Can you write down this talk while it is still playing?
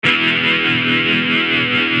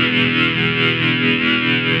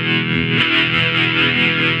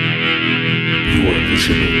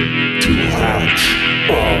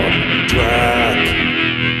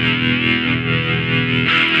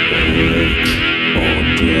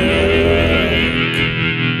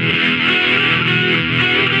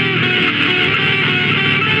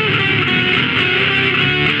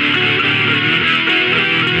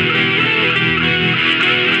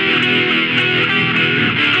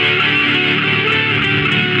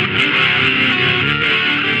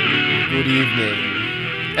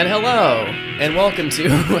Hello, and welcome to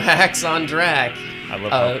Hacks on Drac. I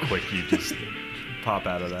love how quick you just pop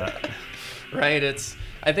out of that. Right,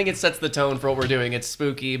 I think it sets the tone for what we're doing. It's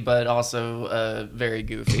spooky, but also very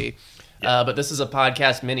goofy. But this is a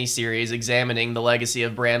podcast mini-series examining the legacy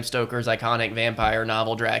of Bram Stoker's iconic vampire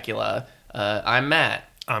novel Dracula. I'm Matt.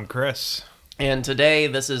 I'm Chris. And today,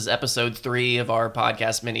 this is episode 3 of our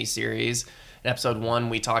podcast mini-series. In episode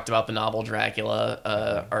 1, we talked about the novel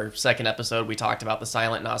Dracula. Our second episode, we talked about the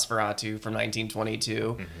silent Nosferatu from 1922.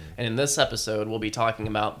 Mm-hmm. And in this episode, we'll be talking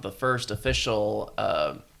about the first official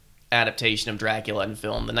adaptation of Dracula in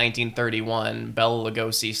film, the 1931 Bela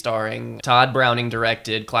Lugosi starring Todd Browning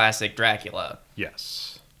directed classic Dracula.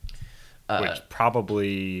 Yes. Which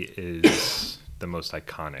probably is the most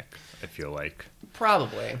iconic, I feel like.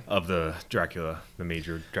 Probably. Of the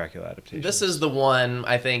major Dracula adaptation. This is the one,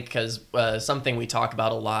 I think, because something we talk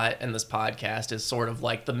about a lot in this podcast is sort of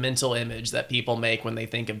like the mental image that people make when they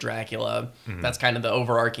think of Dracula. Mm-hmm. That's kind of the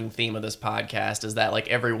overarching theme of this podcast, is that like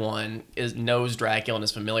everyone knows Dracula and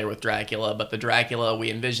is familiar with Dracula, but the Dracula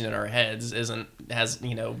we envision in our heads has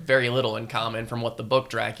very little in common from what the book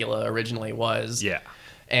Dracula originally was. Yeah.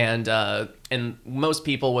 And most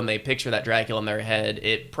people, when they picture that Dracula in their head,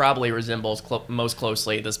 it probably resembles most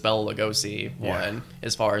closely this Bela Lugosi one,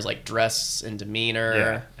 as far as like dress and demeanor.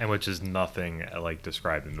 Yeah, and which is nothing like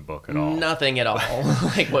described in the book at all. Nothing at all,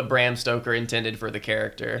 like what Bram Stoker intended for the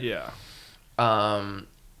character. Yeah.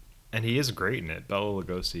 And he is great in it. Bela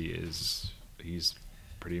Lugosi he's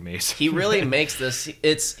pretty amazing. He really makes this.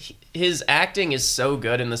 His acting is so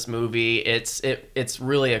good in this movie. It's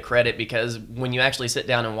really a credit, because when you actually sit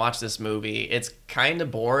down and watch this movie, it's kind of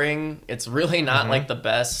boring. It's really not like the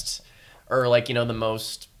best or like the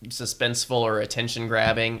most suspenseful or attention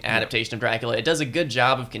grabbing adaptation of Dracula. It does a good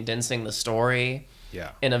job of condensing the story.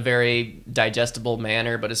 Yeah. In a very digestible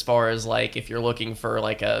manner, but as far as like if you're looking for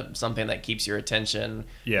like something that keeps your attention,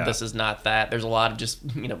 this is not that. There's a lot of just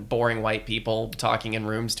boring white people talking in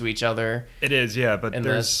rooms to each other. It is, yeah, but I've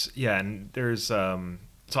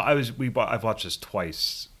watched this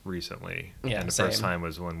twice recently. Yeah, and the first time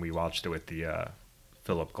was when we watched it with the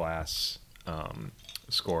Philip Glass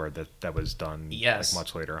score that was done like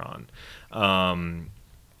much later on.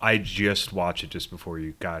 I just watched it just before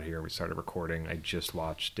you got here. We started recording. I just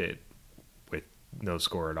watched it with no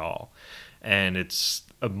score at all. And it's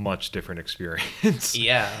a much different experience.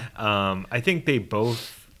 Yeah. I think they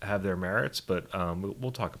both have their merits, but we'll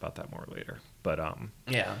talk about that more later. But I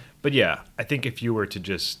think if you were to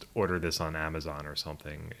just order this on Amazon or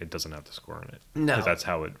something, it doesn't have the score in it. No. Because that's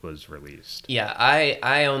how it was released. Yeah,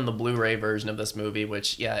 I own the Blu-ray version of this movie,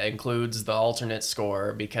 which, includes the alternate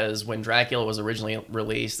score, because when Dracula was originally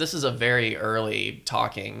released, this is a very early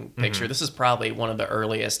talking picture. Mm-hmm. This is probably one of the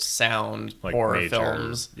earliest sound horror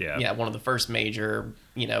films. Yeah, one of the first major,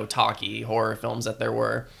 talkie horror films that there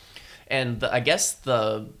were. And I guess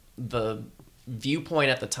the viewpoint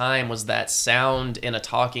at the time was that sound in a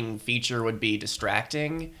talking feature would be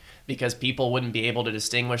distracting, because people wouldn't be able to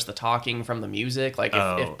distinguish the talking from the music, like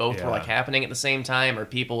if both were like happening at the same time, or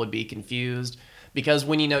people would be confused. Because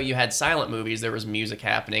when you had silent movies, there was music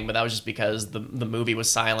happening, but that was just because the movie was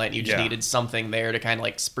silent. You just needed something there to kind of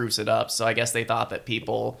like spruce it up. So I guess they thought that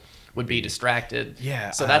people would be distracted.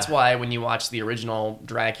 Yeah. So that's why when you watch the original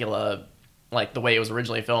Dracula, like the way it was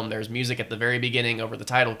originally filmed, there's music at the very beginning over the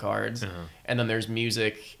title cards, and then there's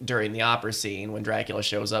music during the opera scene when Dracula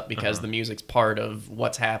shows up, because the music's part of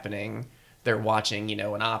what's happening. They're watching,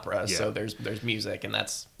 an opera, so there's music, and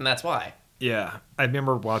that's why. Yeah, I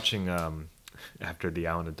remember watching after The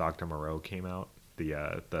Island of Dr. Moreau came out,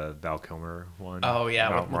 the Val Kilmer one. Oh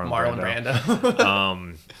yeah, with Marlon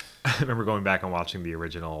Brando. I remember going back and watching the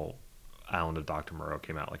original Island of Dr. Moreau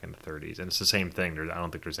came out like in the 30s, and it's the same thing. I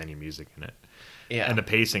don't think there's any music in it. Yeah, and the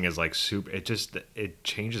pacing is like super. It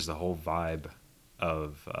changes the whole vibe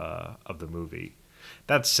of the movie.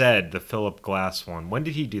 That said, the Philip Glass one, when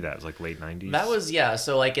did he do that? It was like late 90s. That was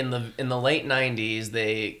So like in the late 90s,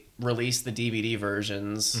 they released the DVD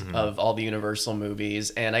versions of all the Universal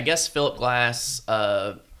movies, and I guess Philip Glass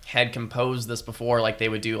had composed this before. Like they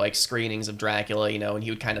would do like screenings of Dracula, and he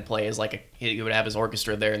would kind of play as he would have his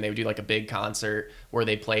orchestra there, and they would do like a big concert where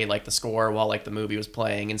they played like the score while like the movie was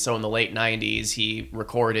playing. And so in the late 90s, he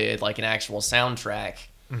recorded like an actual soundtrack,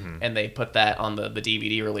 and they put that on the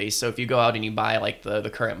DVD release. So if you go out and you buy like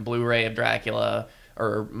the current Blu-ray of Dracula,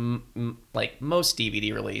 or like most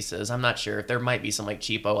DVD releases. I'm not sure if there might be some like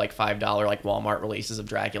cheapo, like $5 like Walmart releases of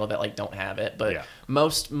Dracula that like don't have it, but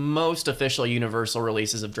most official Universal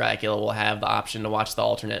releases of Dracula will have the option to watch the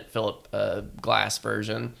alternate Philip Glass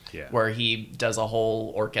version, where he does a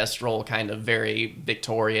whole orchestral kind of very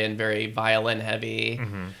Victorian, very violin heavy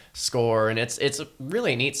score, and it's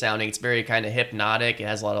really neat sounding. It's very kind of hypnotic. It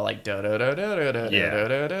has a lot of like da da da da da da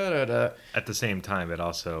da da da. At the same time,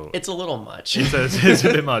 it's a little much. It's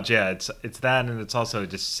a bit much. Yeah, it's that, and it's also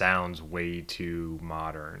just sounds way too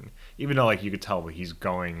modern. Even though like you could tell what he's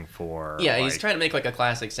going for. Yeah, he's trying to make like a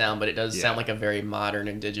classic sound, but it does sound like a very modern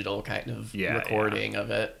and digital kind of recording of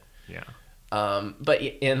it. Yeah. But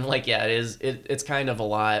in like it's kind of a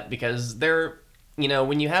lot because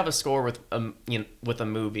when you have a score with a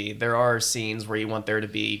movie, there are scenes where you want there to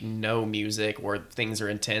be no music, where things are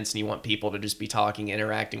intense and you want people to just be talking,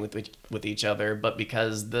 interacting with each other. But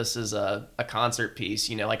because this is a concert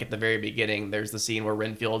piece, like at the very beginning, there's the scene where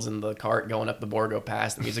Renfield's in the cart going up the Borgo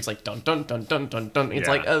Pass. The music's like dun dun dun dun dun dun. It's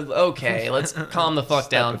like, okay, let's calm the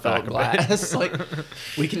fuck down, Philip Glass. Like,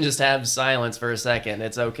 we can just have silence for a second.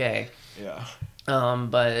 It's okay. Yeah.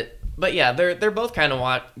 But yeah, they're both kind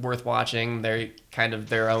of worth watching. They're kind of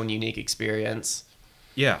their own unique experience.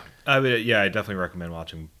 Yeah, I definitely recommend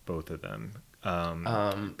watching both of them.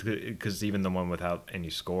 Because even the one without any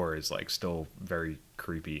score is like still very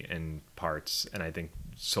creepy in parts, and I think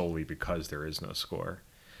solely because there is no score.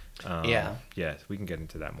 Yeah, we can get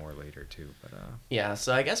into that more later too. But yeah,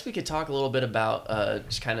 so I guess we could talk a little bit about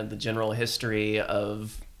just kind of the general history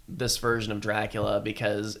of this version of Dracula,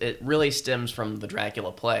 because it really stems from the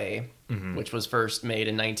Dracula play, which was first made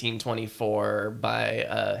in 1924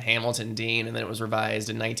 by Hamilton Dean, and then it was revised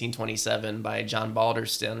in 1927 by John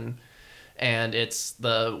Balderston. And it's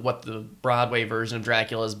what the Broadway version of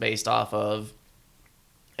Dracula is based off of.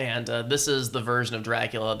 And this is the version of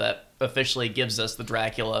Dracula that officially gives us the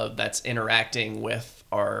Dracula that's interacting with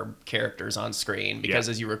our characters on screen. Because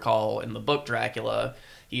as you recall, in the book Dracula,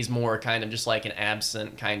 he's more kind of just like an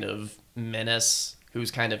absent kind of menace who's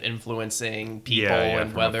kind of influencing people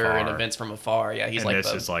and weather and events from afar. Yeah, he's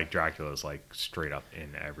this is like Dracula's like straight up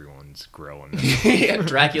in everyone's grill.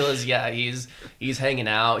 Dracula's he's hanging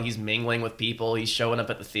out, he's mingling with people, he's showing up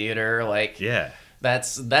at the theater. Like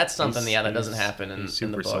that's something that doesn't happen in the book.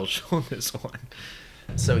 Super social in this one.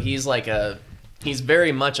 So he's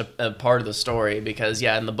very much a part of the story because,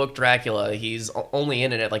 in the book Dracula, he's only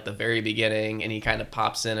in it at like the very beginning, and he kind of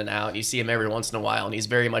pops in and out. You see him every once in a while, and he's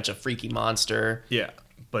very much a freaky monster. Yeah,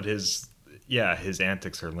 but his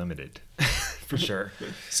antics are limited, for sure.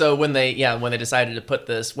 So when they decided to put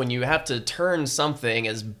this, when you have to turn something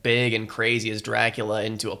as big and crazy as Dracula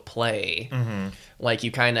into a play, like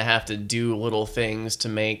you kind of have to do little things to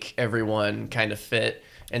make everyone kind of fit.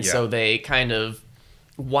 And so they kind of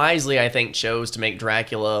wisely, I think, chose to make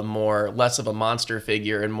Dracula less of a monster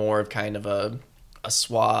figure and more of kind of a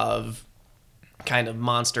suave kind of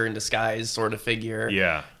monster in disguise sort of figure.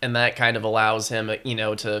 Yeah. And that kind of allows him,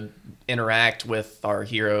 to interact with our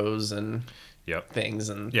heroes and things.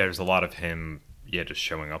 And there's a lot of him, just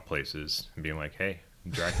showing up places and being like, hey,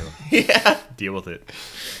 Dracula. Deal with it.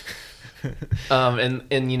 And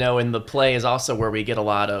in the play is also where we get a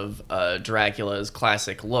lot of Dracula's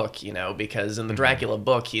classic look, because in the Dracula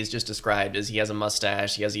book, he's just described as he has a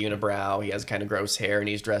mustache, he has a unibrow, he has kind of gross hair, and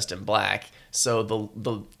he's dressed in black. So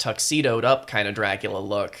the tuxedoed up kind of Dracula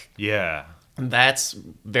look. Yeah. That's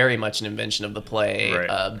very much an invention of the play.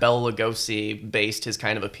 Right. Bela Lugosi based his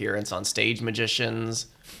kind of appearance on stage magicians.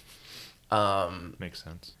 Makes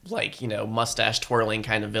sense. Like, mustache twirling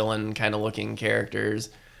kind of villain kind of looking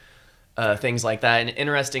characters. Things like that. And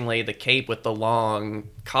interestingly, the cape with the long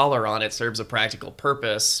collar on it serves a practical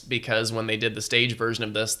purpose, because when they did the stage version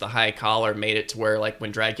of this, the high collar made it to where, like,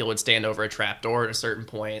 when Dracula would stand over a trapdoor at a certain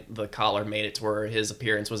point, the collar made it to where his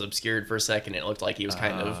appearance was obscured for a second. It looked like he was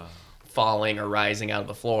kind of falling or rising out of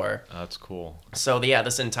the floor. That's cool. So,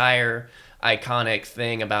 this entire iconic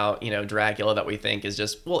thing about, Dracula that we think is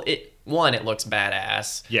just, it looks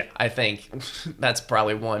badass. Yeah. I think that's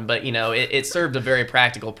probably one. But, it served a very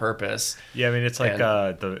practical purpose. Yeah, I mean, it's like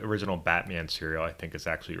the original Batman serial, I think, is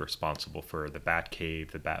actually responsible for the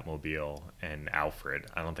Batcave, the Batmobile, and Alfred.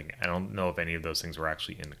 I don't know if any of those things were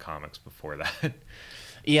actually in the comics before that.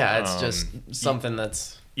 Yeah, it's just something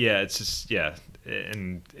that's... Yeah, it's just,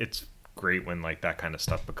 and it's great when, like, that kind of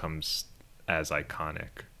stuff becomes as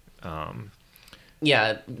iconic.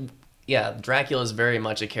 Dracula is very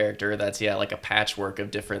much a character that's like a patchwork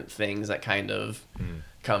of different things that kind of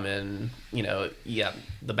come in,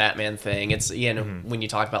 the Batman thing. It's, when you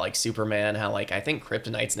talk about like Superman, how like I think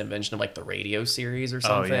Kryptonite's an invention of like the radio series or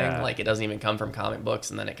something. Like it doesn't even come from comic books,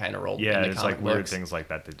 and then it kind of rolled into comic books. Yeah, it's like weird things like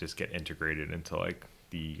that just get integrated into like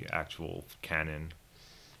the actual canon.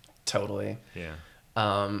 Totally. Yeah.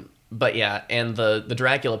 But yeah, and the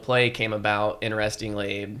Dracula play came about,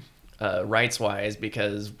 interestingly, rights-wise,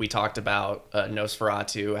 because we talked about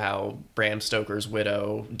Nosferatu, how Bram Stoker's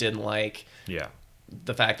widow didn't like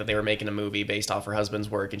the fact that they were making a movie based off her husband's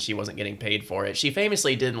work and she wasn't getting paid for it. She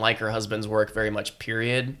famously didn't like her husband's work very much,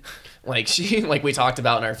 period. Like we talked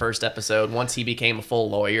about in our first episode, once he became a full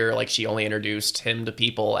lawyer, like she only introduced him to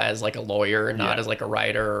people as like a lawyer and not as like a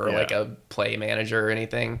writer or like a play manager or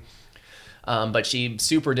anything. But she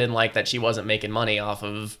super didn't like that she wasn't making money off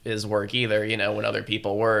of his work either, when other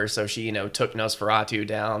people were. So she, took Nosferatu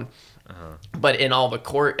down. But in all the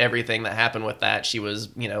court, everything that happened with that, she was,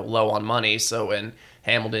 low on money. So when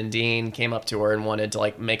Hamilton Dean came up to her and wanted to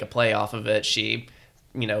like make a play off of it, she,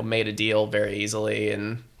 made a deal very easily.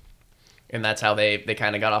 And that's how they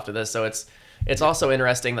kind of got off to this. So it's also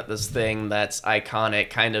interesting that this thing that's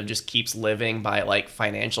iconic kind of just keeps living by like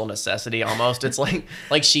financial necessity almost. It's like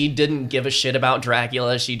she didn't give a shit about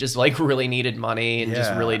Dracula. She just like really needed money and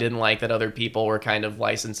just really didn't like that other people were kind of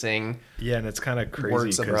licensing. Yeah, and it's kind of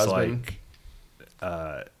crazy because like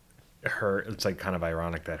it's like kind of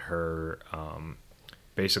ironic that her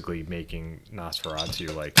basically making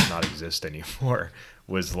Nosferatu like not exist anymore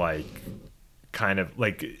was like kind of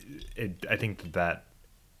like I think that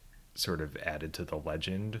sort of added to the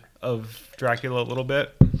legend of Dracula a little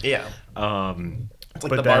bit. Yeah. It's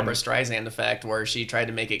like the Barbra Streisand effect where she tried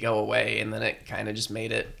to make it go away and then it kind of just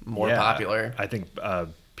made it more popular. I think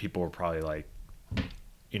people were probably like,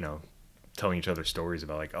 telling each other stories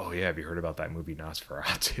about like, oh yeah, have you heard about that movie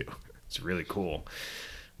Nosferatu? It's really cool.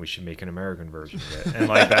 We should make an American version of it. And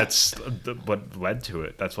like that's what led to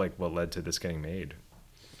it. That's like what led to this getting made.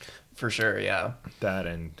 For sure, yeah. That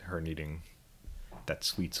and her needing that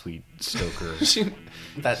sweet Stoker.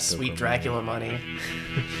 That sweet Dracula money.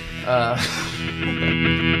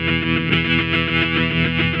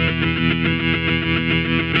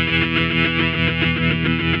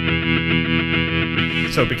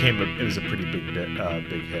 So it was a pretty big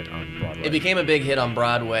hit on Broadway. It became a big hit on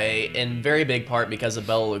Broadway in very big part because of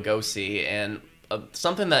Bela Lugosi, and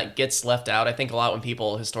something that gets left out, I think a lot when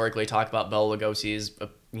people historically talk about Bela Lugosi's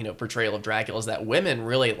portrayal of Dracula, is that women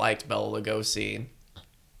really liked Bela Lugosi.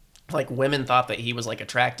 Like women thought that he was like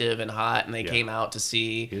attractive and hot, and they came out to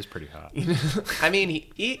see. He was pretty hot. I mean,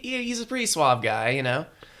 he's a pretty suave guy,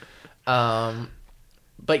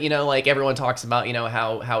 But like everyone talks about,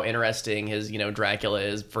 how interesting his Dracula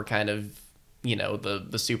is for kind of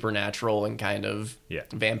the supernatural and kind of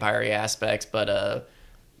vampire aspects, but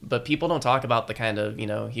people don't talk about the kind of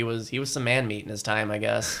he was some man meat in his time, I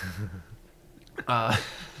guess. Man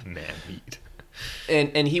meat.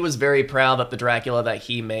 And he was very proud that the Dracula that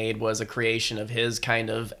he made was a creation of his kind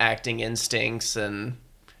of acting instincts and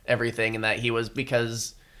everything, and that he was,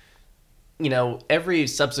 because every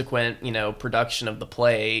subsequent production of the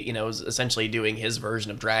play was essentially doing his version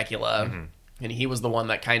of Dracula, and he was the one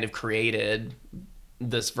that kind of created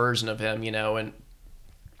this version of him,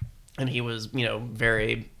 and he was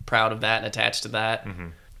very proud of that and attached to that.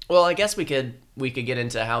 Well, I guess we could get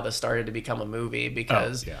into how this started to become a movie,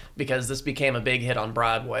 because this became a big hit on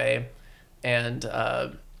Broadway, and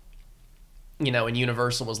and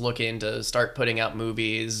Universal was looking to start putting out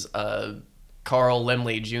movies. Carl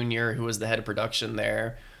Laemmle Jr., who was the head of production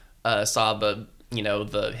there, saw the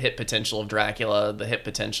hit potential of Dracula, the hit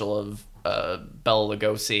potential of Bela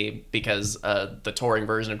Lugosi, because the touring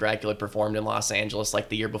version of Dracula performed in Los Angeles like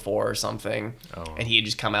the year before or something, and he had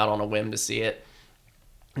just come out on a whim to see it.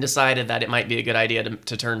 Decided that it might be a good idea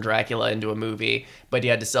to turn Dracula into a movie, but he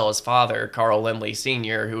had to sell his father, Carl Laemmle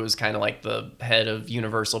Sr., who was kind of like the head of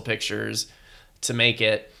Universal Pictures, to make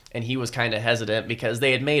it, and he was kind of hesitant because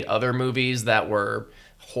they had made other movies that were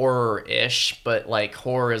horror-ish, but like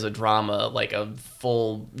horror as a drama, like a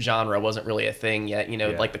full genre, wasn't really a thing yet.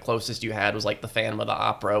 Like the closest you had was like the Phantom of the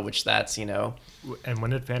Opera, which that's And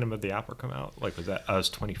when did Phantom of the Opera come out? Like I was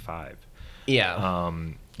 25. Yeah.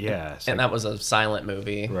 Yeah. And that was a silent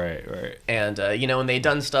movie. Right. And, and they'd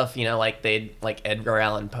done stuff, like they'd like Edgar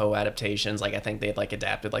Allan Poe adaptations. Like I think they'd like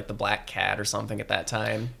adapted like The Black Cat or something at that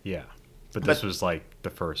time. Yeah. But this was like the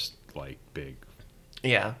first like big.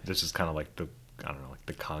 Yeah. This is kind of like the I don't know, like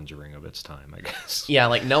The Conjuring of its time, I guess. Yeah,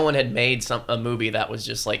 like no one had made a movie that was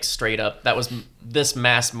just like straight up, that was this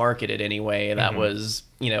mass marketed anyway, that was,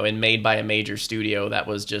 and made by a major studio, that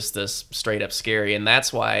was just this straight up scary. And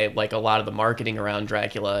that's why like a lot of the marketing around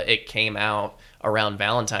Dracula, it came out around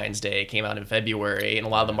Valentine's Day, it came out in February, and a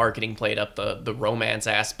lot of the marketing played up the romance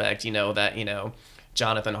aspect, that,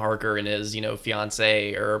 Jonathan Harker and his,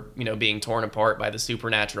 fiance are, being torn apart by the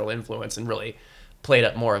supernatural influence, and really played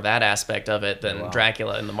up more of that aspect of it than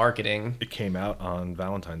Dracula in the marketing. It came out on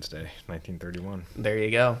Valentine's Day, 1931. There you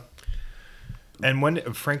go. And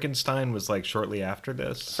when Frankenstein was like shortly after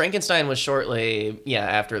this? Frankenstein was shortly,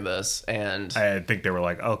 after this. And I think they were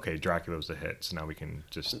like, okay, Dracula was a hit, so now we can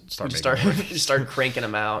just start cranking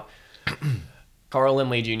them out. Carl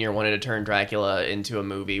Laemmle Jr. wanted to turn Dracula into a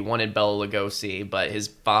movie, wanted Bela Lugosi, but his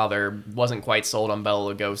father wasn't quite sold on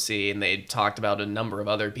Bela Lugosi, and they talked about a number of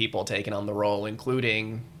other people taking on the role,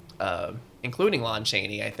 including Lon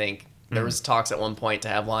Chaney, I think. There was talks at one point to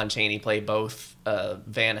have Lon Chaney play both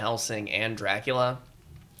Van Helsing and Dracula,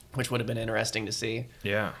 which would have been interesting to see.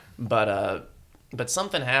 Yeah. But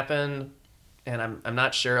something happened, and I'm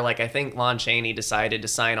not sure. Like, I think Lon Chaney decided to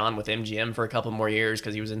sign on with MGM for a couple more years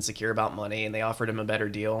because he was insecure about money, and they offered him a better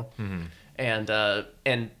deal. Mm-hmm.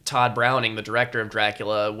 And Todd Browning, the director of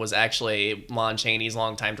Dracula, was actually Lon Chaney's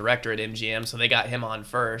longtime director at MGM, so they got him on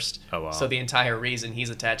first. Oh, wow. So the entire reason he's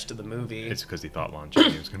attached to the movie... It's because he thought Lon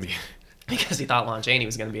Chaney was going to be... because he thought Lon Chaney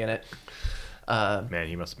was going to be in it. Man,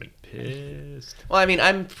 he must have been pissed. Well, I mean,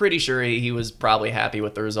 I'm pretty sure he was probably happy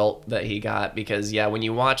with the result that he got because, when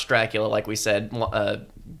you watch Dracula, like we said, Bela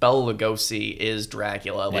Lugosi is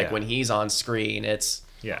Dracula. Like, when he's on screen, it's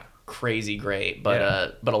crazy great.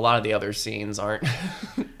 But but a lot of the other scenes aren't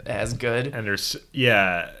as good. And there's,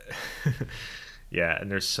 and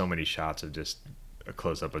there's so many shots of just a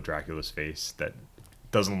close-up of Dracula's face that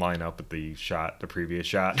doesn't line up with the previous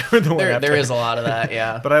shot. Or the one there is a lot of that,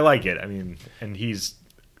 yeah. But I like it. I mean, and he's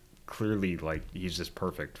clearly like, he's just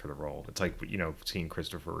perfect for the role. It's like, seeing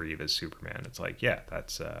Christopher Reeve as Superman. It's like,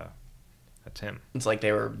 that's him. It's like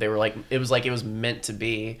they were like, it was meant to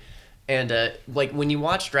be. And like when you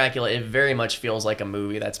watch Dracula, it very much feels like a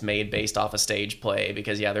movie that's made based off a stage play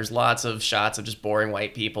because there's lots of shots of just boring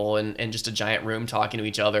white people and just a giant room talking to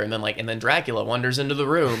each other, and then Dracula wanders into the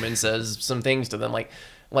room and says some things to them,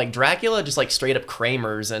 like Dracula just like straight up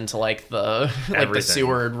Kramers into like the the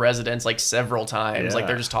Seward residence like several times, like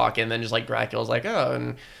they're just talking, and then just like Dracula's like,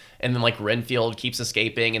 oh, and then like Renfield keeps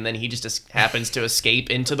escaping, and then he just happens to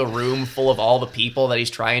escape into the room full of all the people that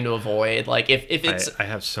he's trying to avoid. Like if it's, I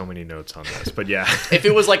have so many notes on this, but if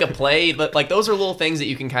it was like a play, but like those are little things that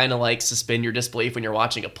you can kind of like suspend your disbelief when you're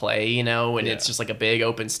watching a play, and it's just like a big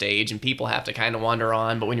open stage and people have to kind of wander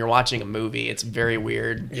on. But when you're watching a movie, it's very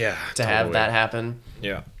weird to have that happen.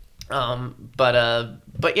 Yeah.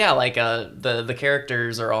 But yeah, like the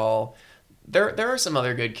characters are all. There are some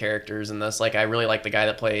other good characters in this. Like, I really like the guy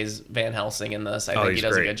that plays Van Helsing in this. I think he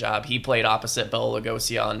does a good job. He played opposite Bela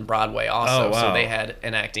Lugosi on Broadway also, so they had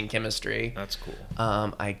an acting chemistry. That's cool.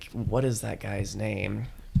 What is that guy's name?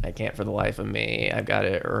 I can't for the life of me. I've got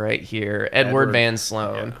it right here. Edward Van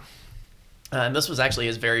Sloan. Yeah. And this was actually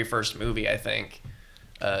his very first movie, I think.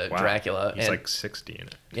 Dracula. He's like 60 in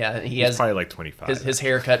it. Yeah, he's probably like 25. His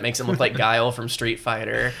haircut makes him look like Guile from Street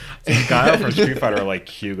Fighter. Guile from Street Fighter, like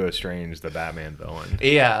Hugo Strange, the Batman villain.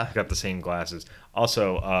 Yeah, he's got the same glasses.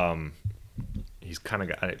 Also, he's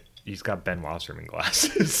got Ben Wasserman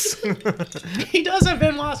glasses. He does have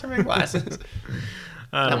Ben Wasserman glasses.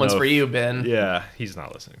 That one's for you, Ben. Yeah, he's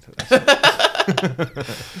not listening to this.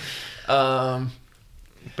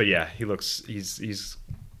 But yeah, he looks.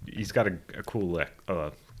 He's got a cool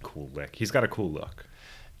lick. He's got a cool look.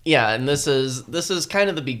 Yeah, and this is kind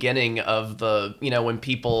of the beginning of the, when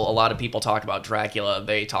a lot of people talk about Dracula,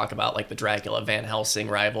 they talk about like the Dracula Van Helsing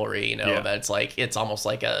rivalry, that's like, it's almost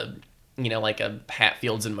like a, like a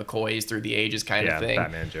Hatfields and McCoys through the ages kind of thing.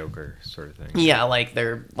 Batman Joker sort of thing. Yeah, like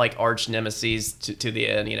they're like arch nemesis to the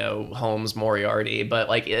end, Holmes, Moriarty. But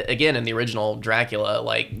like, again, in the original Dracula,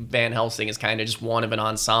 like Van Helsing is kind of just one of an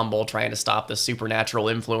ensemble trying to stop the supernatural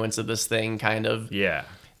influence of this thing kind of. Yeah.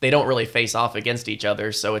 They don't really face off against each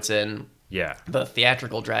other, so it's in the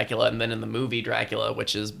theatrical Dracula and then in the movie Dracula,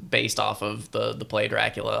 which is based off of the play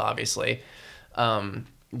Dracula, obviously,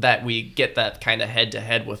 that we get that kind of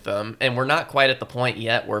head-to-head with them. And we're not quite at the point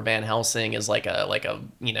yet where Van Helsing is like a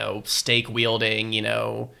stake-wielding,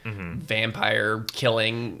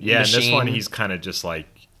 vampire-killing machine. And this one he's kind of just like,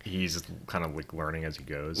 he's kind of like learning as he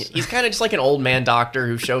goes. He's kind of just like an old man doctor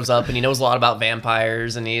who shows up and he knows a lot about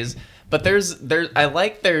vampires, and But there's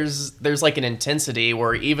like an intensity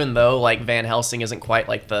where even though like Van Helsing isn't quite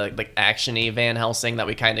like the like actiony Van Helsing that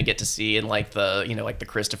we kind of get to see in like the like the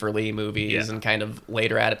Christopher Lee movies and kind of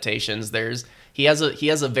later adaptations, he has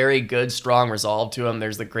a very good strong resolve to him.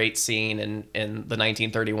 There's the great scene in the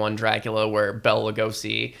 1931 Dracula where Bela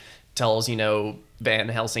Lugosi tells Van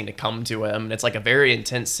Helsing to come to him, and it's like a very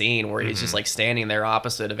intense scene where he's just like standing there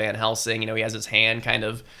opposite of Van Helsing. He has his hand kind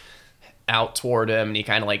of out toward him, and he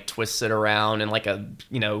kind of like twists it around in like a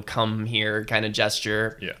come here kind of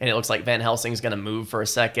gesture, and it looks like Van Helsing's gonna move for a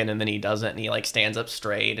second, and then he doesn't, and he like stands up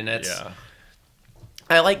straight, and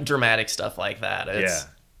I like dramatic stuff like that. It's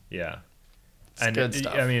and good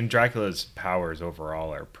stuff. I mean, Dracula's powers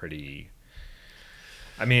overall are pretty.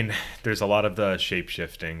 I mean, there's a lot of the shape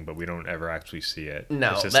shifting, but we don't ever actually see it.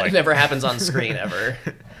 No, that never happens on screen ever.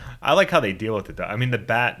 I like how they deal with it, though. I mean, the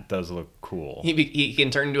bat does look cool. He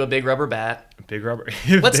can turn into a big rubber bat. Big rubber.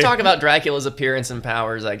 Let's talk about Dracula's appearance and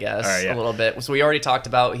powers, I guess, a little bit. So we already talked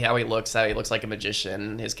about how he looks like a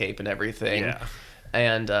magician, his cape and everything. Yeah.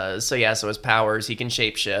 And so his powers, he can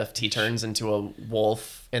shapeshift. He turns into a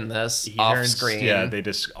wolf in this off-screen. Yeah,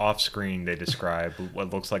 off-screen they describe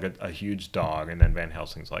what looks like a huge dog, and then Van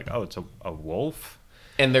Helsing's like, oh, it's a wolf?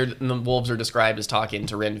 And the wolves are described as talking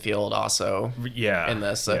to Renfield also. Yeah. In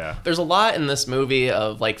this. So there's a lot in this movie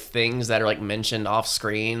of like things that are like mentioned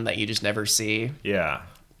off-screen that you just never see. Yeah.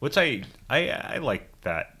 Which I like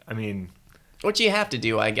that. I mean, what you have to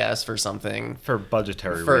do, I guess, for something. For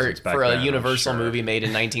budgetary reasons back for then, a Universal movie made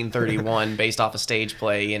in 1931 based off a stage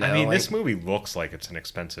play, I mean, this movie looks like it's an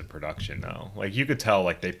expensive production, though. Like, you could tell,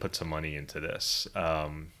 like, they put some money into this.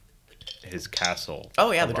 His castle.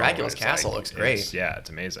 Oh, yeah, the Dracula's castle looks great. It's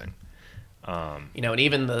amazing. And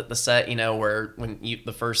even the set, where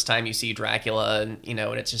the first time you see Dracula, and and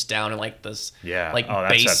it's just down in like this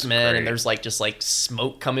basement, and there's like just like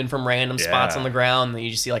smoke coming from random spots on the ground, and then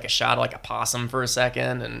you just see like a shot of like a possum for a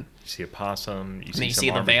second, and you see a possum, you see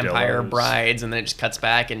the vampire brides, and then it just cuts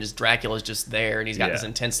back, and just Dracula's just there, and he's got this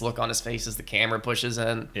intense look on his face as the camera pushes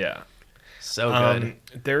in. Yeah, so good.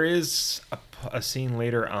 There is a scene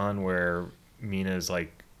later on where Mina's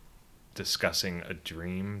like discussing a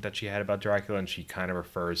dream that she had about Dracula, and she kind of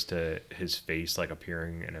refers to his face like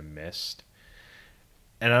appearing in a mist.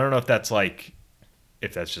 And I don't know if that's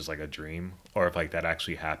just like a dream, or if like that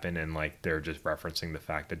actually happened, and like they're just referencing the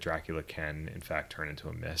fact that Dracula can in fact turn into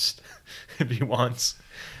a mist if he wants.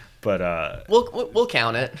 But we'll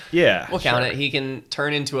count it. Yeah, we'll count it. He can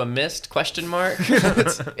turn into a mist? ?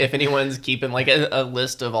 If anyone's keeping like a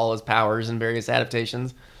list of all his powers and various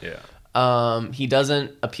adaptations. Yeah. He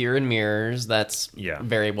doesn't appear in mirrors. That's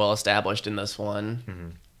very well established in this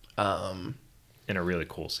one. Mm-hmm. In a really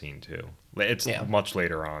cool scene too. It's much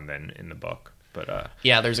later on than in the book, but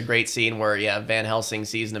there's a great scene where Van Helsing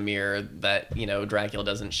sees in a mirror that Dracula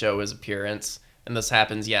doesn't show his appearance, and this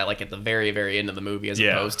happens like at the very, very end of the movie, as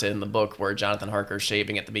opposed to in the book where Jonathan Harker's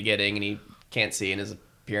shaving at the beginning and he can't see in his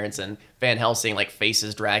appearance, and Van Helsing like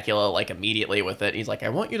faces Dracula like immediately with it. He's like, I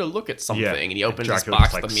want you to look at something, and he opens his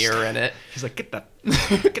box with the mirror in it. He's like, get that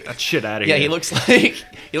shit out of here. He looks like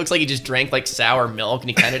he just drank like sour milk, and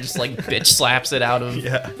he kind of just like bitch slaps it out of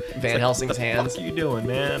Van Helsing's hands. What are you doing,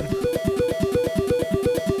 man?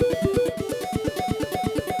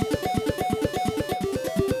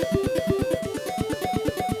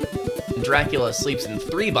 Dracula sleeps in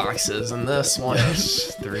 3 boxes in this one.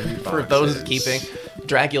 Yes, 3 boxes. For those keeping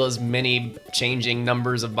Dracula's many changing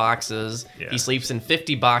numbers of boxes. Yeah. He sleeps in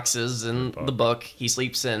 50 boxes in the book. He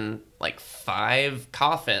sleeps in like 5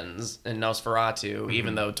 coffins in Nosferatu,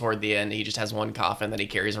 even though toward the end he just has 1 coffin that he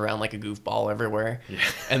carries around like a goofball everywhere. Yeah.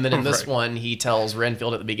 And then in this one, he tells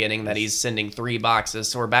Renfield at the beginning that he's sending 3 boxes.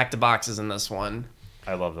 So we're back to boxes in this one.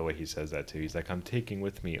 I love the way he says that too. He's like, I'm taking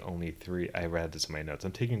with me only 3. I read this in my notes.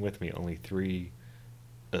 I'm taking with me only 3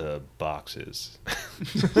 boxes.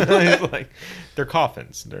 He's like, they're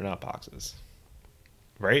coffins. They're not boxes.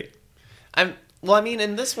 Right? In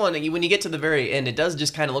this one, when you get to the very end, it does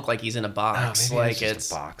just kind of look like he's in a box. Maybe like it's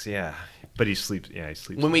a box, yeah. But he sleeps. Yeah, he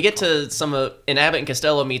sleeps. When we get to in Abbott and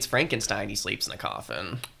Costello meets Frankenstein, he sleeps in a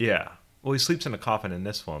coffin. Yeah. Well, he sleeps in a coffin in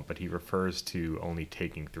this one, but he refers to only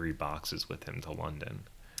taking 3 boxes with him to London.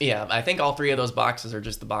 Yeah, I think all 3 of those boxes are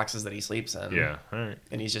just the boxes that he sleeps in. Yeah, all right.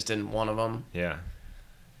 And he's just in one of them. Yeah.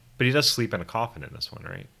 But he does sleep in a coffin in this one,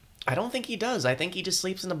 right? I don't think he does. I think he just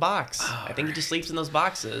sleeps in a box. Oh, I think he just sleeps in those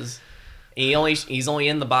boxes. He's only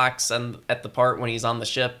in the box and at the part when he's on the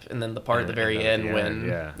ship, and then the part at the very end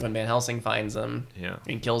when Van Helsing finds him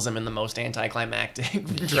and kills him in the most anticlimactic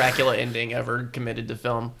Dracula ending ever committed to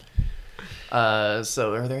film.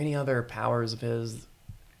 So are there any other powers of his?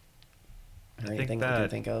 Or anything that you can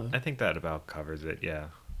think of? I think that about covers it, yeah.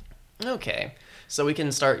 Okay. So we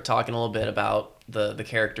can start talking a little bit about the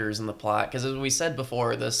characters and the plot. Because as we said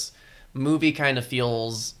before, this movie kind of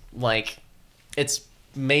feels like it's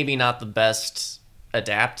maybe not the best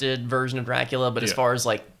adapted version of Dracula, but as far as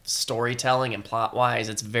like storytelling and plot wise,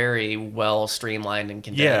 it's very well streamlined and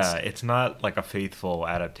condensed. Yeah, it's not like a faithful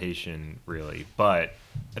adaptation really, but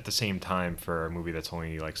at the same time, for a movie that's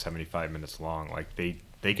only like 75 minutes long, like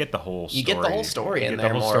they get the whole story. You get the whole story in there,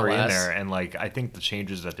 the whole more story or less. in there, and like I think the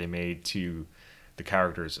changes that they made to the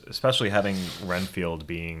characters, especially having Renfield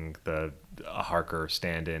being a Harker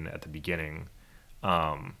stand-in at the beginning,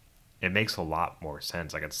 it makes a lot more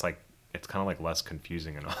sense. It's kind of like less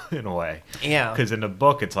confusing in a way. Yeah. Because in the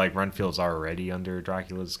book, it's like Renfield's already under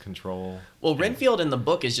Dracula's control. Well, Renfield in the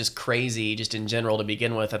book is just crazy, just in general to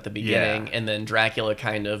begin with at the beginning, and then Dracula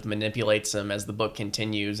kind of manipulates him as the book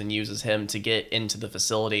continues and uses him to get into the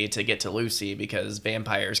facility to get to Lucy because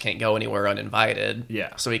vampires can't go anywhere uninvited.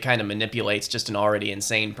 Yeah. So he kind of manipulates just an already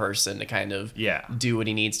insane person to kind of do what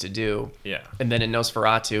he needs to do. Yeah. And then in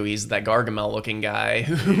Nosferatu, he's that Gargamel-looking guy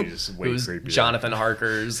who's Jonathan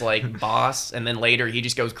Harker's like boss, and then later he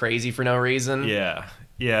just goes crazy for no reason.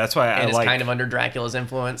 Yeah, that's why and it's kind of under Dracula's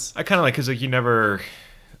influence. I kind of like because like you never,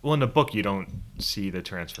 well, in the book you don't see the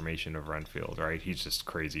transformation of Renfield, right? He's just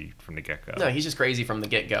crazy from the get go. No, he's just crazy from the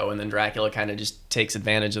get go, and then Dracula kind of just takes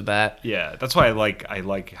advantage of that. Yeah, that's why I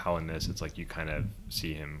like how in this it's like you kind of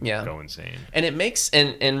see him go insane. And it makes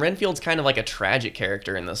and Renfield's kind of like a tragic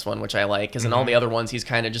character in this one, which I like, because in all the other ones he's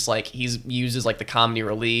kind of just like he's used as like the comedy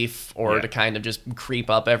relief or to kind of just creep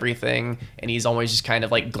up everything, and he's always just kind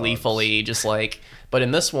of like gleefully just like. But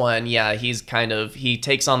in this one, he's he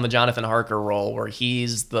takes on the Jonathan Harker role where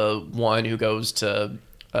he's the one who goes to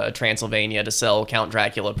Transylvania to sell Count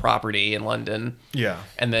Dracula property in London. Yeah.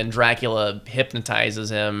 And then Dracula hypnotizes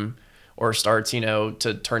him or starts,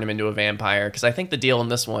 to turn him into a vampire. Because I think the deal in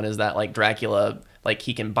this one is that, like, Dracula, like,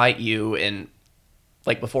 he can bite you and,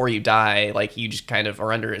 like, before you die, like, you just kind of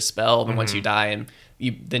are under his spell. And once you die, and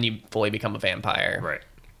then you fully become a vampire.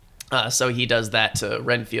 Right. So he does that to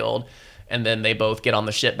Renfield. And then they both get on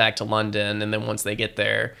the ship back to London. And then once they get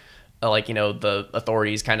there, the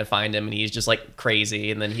authorities kind of find him and he's just like crazy,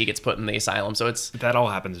 and then he gets put in the asylum. So this all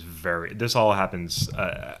happens.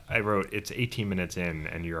 I wrote it's 18 minutes in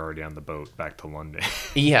and you're already on the boat back to London.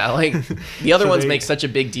 Yeah, like the other ones make such a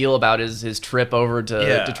big deal about his trip over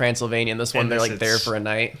to Transylvania, and this one they're like there for a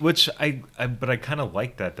night. Which but I kind of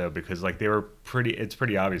like that though, because like it's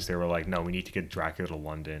pretty obvious they were like, no, we need to get Dracula to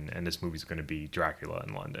London, and this movie's going to be Dracula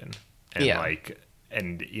in London, and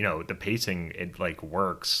the pacing, it like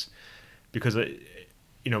works. Because,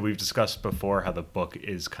 we've discussed before how the book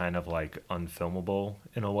is kind of like unfilmable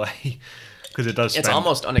in a way. Because it does. It's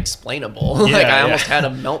almost unexplainable. I almost had a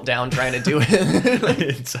meltdown trying to do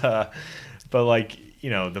it. But like,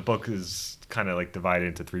 the book is kind of like divided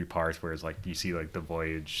into three parts, whereas like you see like the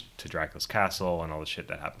voyage to Dracula's castle and all the shit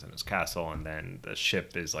that happens in his castle, and then the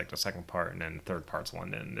ship is like the second part, and then the third part's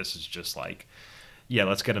London. This is just like,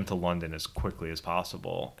 let's get him to London as quickly as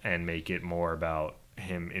possible and make it more about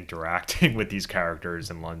him interacting with these characters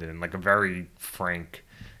in London in like a very frank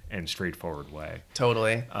and straightforward way.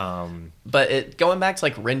 Totally. But going back to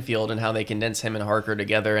like Renfield and how they condense him and Harker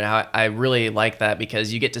together, and how I really like that,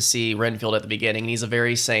 because you get to see Renfield at the beginning and he's a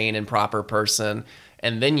very sane and proper person,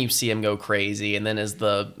 and then you see him go crazy, and then as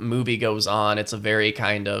the movie goes on, it's a very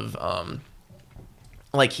kind of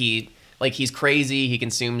he's crazy, he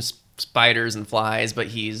consumes spiders and flies, but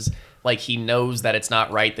he's like, he knows that it's not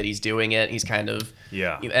right that he's doing it. He's kind of,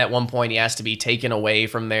 at one point he has to be taken away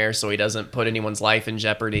from there so he doesn't put anyone's life in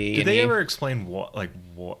jeopardy. Did they ever explain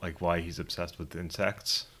why he's obsessed with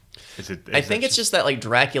insects? I think it's just that like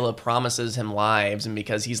Dracula promises him lives, and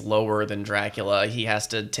because he's lower than Dracula, he has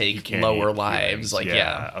to take lower lives.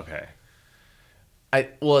 Okay.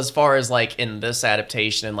 As far as like in this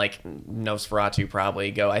adaptation and like Nosferatu probably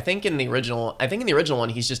go, I think in the original one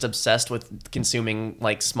he's just obsessed with consuming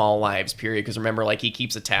like small lives, period. Because remember, like, he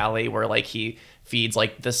keeps a tally where like he feeds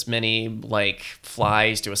like this many like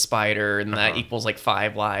flies to a spider, and that equals like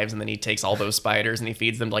 5 lives, and then he takes all those spiders and he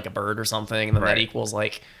feeds them to like a bird or something, and then that equals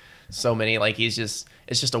like so many. Like, it's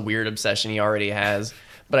just a weird obsession he already has.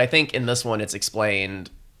 But I think in this one it's explained,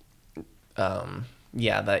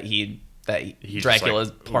 that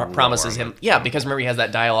Dracula like, promises him. Yeah, because remember he has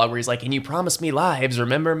that dialogue where he's like, "And you promised me lives,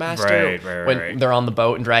 remember, master?" Right. When they're on the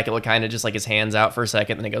boat and Dracula kind of just like his hands out for a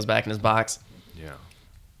second, then he goes back in his box. Yeah.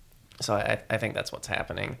 So I think that's what's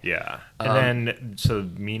happening. Yeah. And then, so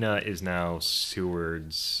Mina is now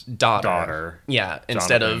Seward's daughter. Yeah,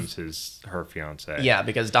 instead of her fiance. Yeah,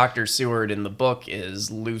 because Dr. Seward in the book is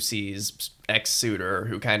Lucy's ex-suitor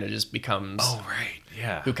who kind of just becomes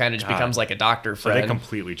becomes like a doctor friend. So they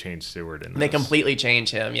completely change Seward in this. They completely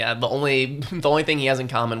change him. Yeah, the only thing he has in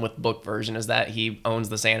common with the book version is that he owns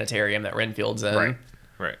the sanitarium that Renfield's in.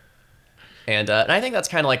 Right. And I think that's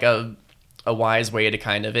kind of like a wise way to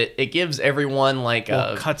kind of it gives everyone like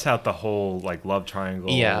cuts out the whole like love triangle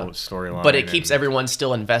storyline, but it keeps everyone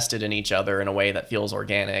still invested in each other in a way that feels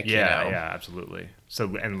organic. Yeah, absolutely.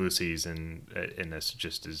 So and Lucy's in this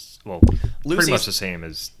just as well, pretty much the same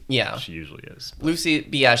as she usually is. Lucy,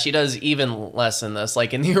 she does even less in this.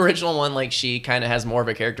 Like in the original one, like she kind of has more of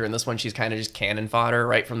a character. In this one, she's kind of just cannon fodder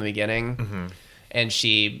right from the beginning. Mm-hmm. And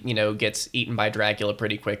she, gets eaten by Dracula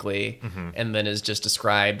pretty quickly, and then is just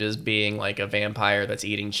described as being like a vampire that's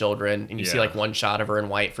eating children. And you see like one shot of her in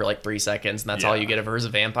white for like 3 seconds, and that's all you get of her as a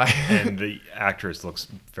vampire. And the actress looks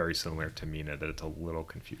very similar to Mina, that it's a little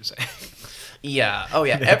confusing. Yeah. Oh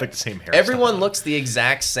yeah. They have like the same hairstyle. Everyone looks the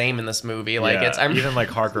exact same in this movie. Like even like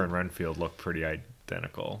Harker and Renfield look pretty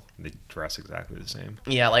identical. They dress exactly the same.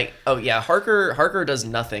 Yeah, Harker does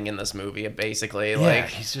nothing in this movie basically. Like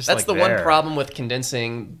he's just that's the one problem with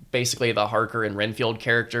condensing basically the Harker and Renfield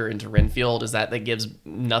character into Renfield, is that gives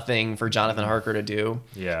nothing for Jonathan Harker to do.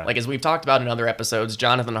 Yeah. Like as we've talked about in other episodes,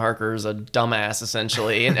 Jonathan Harker's a dumbass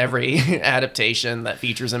essentially in every adaptation that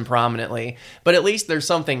features him prominently. But at least there's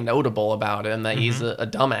something notable about him, that he's a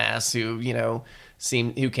dumbass who,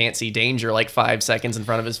 who can't see danger like 5 seconds in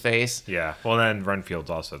front of his face. Yeah. Well, then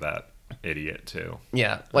Renfield's also that idiot too.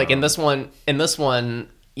 Yeah. Like in this one,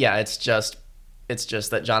 it's just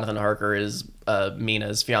that Jonathan Harker is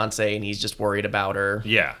Mina's fiance, and he's just worried about her.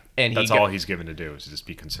 Yeah. And that's all he's given to do, is just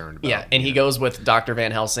be concerned about. Yeah. And he goes with Dr.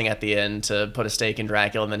 Van Helsing at the end to put a stake in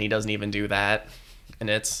Dracula, and then he doesn't even do that. And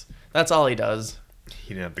that's all he does. He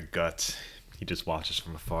didn't have the guts. He just watches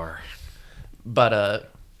from afar.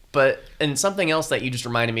 But and something else that you just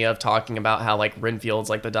reminded me of, talking about how like Renfield's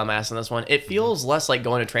like the dumbass in this one, it feels less like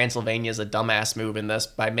Going to Transylvania is a dumbass move in this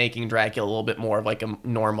by making Dracula a little bit more of like a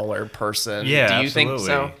normaler person. Yeah, do you absolutely. think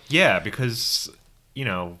so? Yeah, because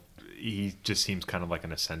he just seems kind of like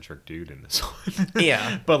an eccentric dude in this one.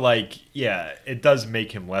 Yeah, but it does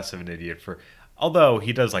make him less of an idiot although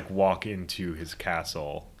he does like walk into his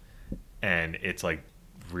castle and it's like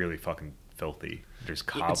really fucking filthy. There's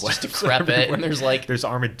cobwebs. It's just decrepit, and there's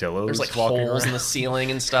armadillos. There's like around holes in the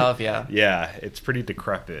ceiling and stuff. Yeah. Yeah, it's pretty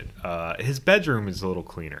decrepit. His bedroom is a little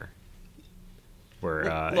cleaner. Where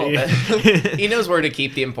he knows where to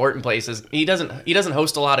keep the important places. He doesn't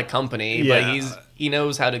host a lot of company, but he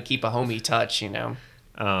knows how to keep a homey touch.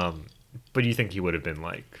 But you think he would have been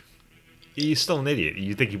like? He's still an idiot.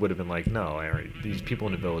 You think he would have been like, no, these people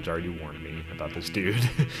in the village already warned me about this dude,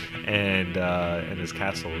 and his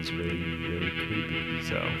castle is really, really creepy.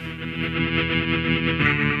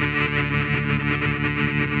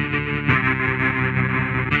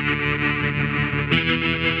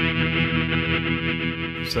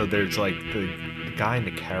 So there's like the guy in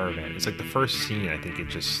the caravan. It's like the first scene. I think it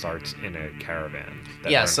just starts in a caravan.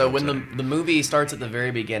 Yeah. So when the movie starts at the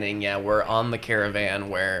very beginning, we're on the caravan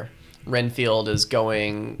where Renfield is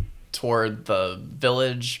going toward the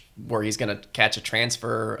village where he's going to catch a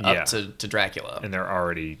transfer up to Dracula. And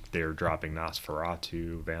they're dropping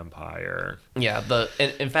Nosferatu, vampire. Yeah,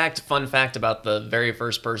 in fact, fun fact about the very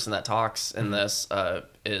first person that talks in this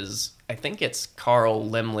is, I think it's Carl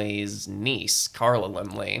Laemmle's niece, Carla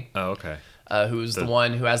Laemmle. Oh, okay. Who's the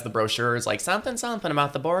one who has the brochure, is like something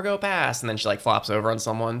about the Borgo Pass, and then she like flops over on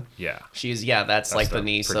someone. Yeah. That's like the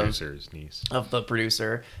niece of the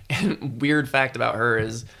producer. And weird fact about her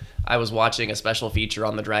is, I was watching a special feature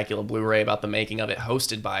on the Dracula Blu-ray about the making of it,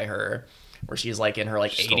 hosted by her, where she's like in her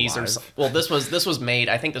like 80s or so. Well, this was made,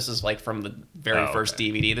 I think this is like from the very first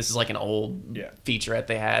DVD. This is like an old featurette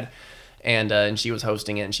they had. And she was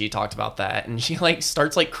hosting it, and she talked about that, and she like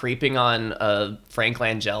starts like creeping on Frank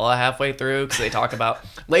Langella halfway through, because they talk about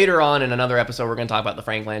later on in another episode we're going to talk about the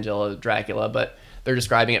Frank Langella Dracula, but they're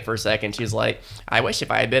describing it for a second. She's like, I wish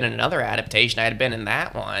if I had been in another adaptation I had been in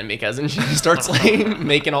that one, and she starts like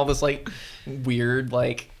making all this like weird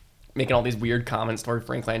making all these weird comments toward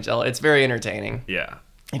Frank Langella. It's very entertaining. Yeah.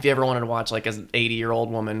 If you ever wanted to watch like an 80-year-old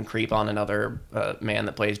woman creep on another man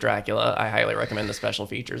that plays Dracula, I highly recommend the special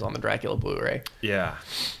features on the Dracula Blu-ray. Yeah.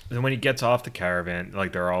 And when he gets off the caravan,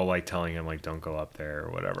 like they're all like telling him like don't go up there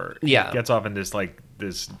or whatever. Yeah. He gets off and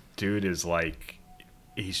this dude is like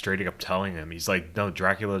he's straight up telling him, he's like, no,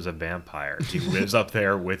 Dracula's a vampire. He lives up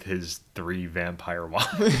there with his 3 vampire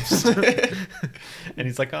wives. And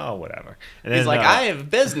he's like, oh, whatever. And he's like, I have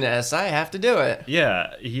business. I have to do it.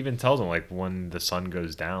 Yeah. He even tells him, like, when the sun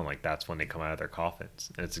goes down, like, that's when they come out of their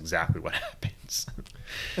coffins. And it's exactly what happens.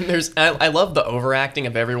 And I love the overacting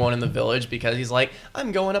of everyone in the village, because he's like,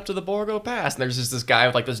 I'm going up to the Borgo Pass. And there's just this guy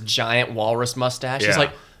with, like, this giant walrus mustache. Yeah. He's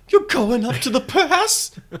like, you're going up to the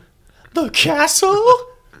pass? The castle?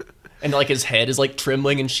 And like his head is like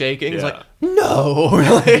trembling and shaking. He's like, no.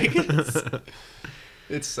 Like,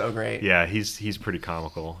 it's so great. Yeah, he's pretty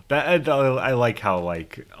comical. I like how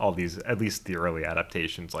like all these, at least the early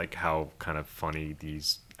adaptations, like how kind of funny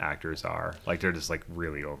these actors are. Like they're just like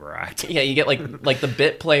really overacting. Yeah, you get like the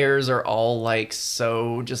bit players are all like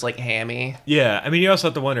so just like hammy. Yeah, I mean you also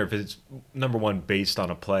have to wonder if it's number one based on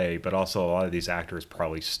a play, but also a lot of these actors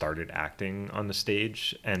probably started acting on the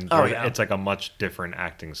stage, and it's like a much different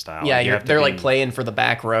acting style. Yeah, they're like playing for the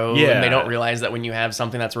back row, and they don't realize that when you have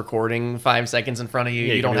something that's recording 5 seconds in front of you,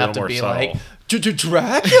 you don't have to be like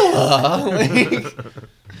Dracula.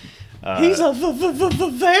 Like, he's a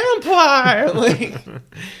vampire. Like,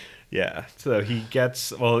 yeah. So he gets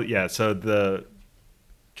so the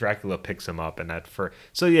Dracula picks him up, and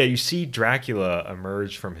you see Dracula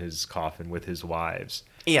emerge from his coffin with his wives.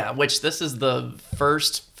 Yeah, which this is the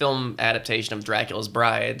first film adaptation of Dracula's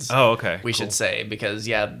Brides. Oh, okay. We should say, because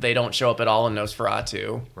they don't show up at all in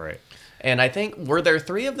Nosferatu. Right. And I think, were there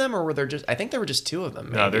 3 of them, or were there just? I think there were just 2 of them.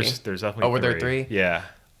 Maybe. No, there's definitely. Oh, were there 3? Yeah.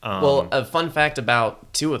 Well, a fun fact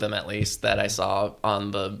about 2 of them, at least, that I saw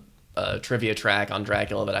on the trivia track on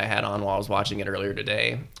Dracula that I had on while I was watching it earlier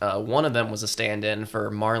today. One of them was a stand-in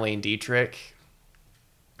for Marlene Dietrich.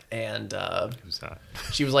 And who's that?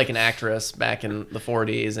 She was like an actress back in the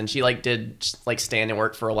 40s, and she like did like stand-in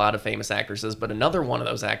work for a lot of famous actresses. But another one of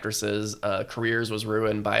those actresses' careers was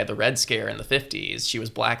ruined by the Red Scare in the 50s. She was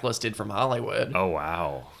blacklisted from Hollywood. Oh,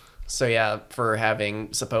 wow. So yeah, for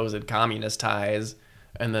having supposed communist ties.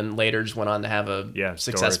 And then later just went on to have a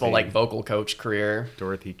successful like vocal coach career.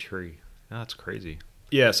 Dorothy Tree. Oh, that's crazy.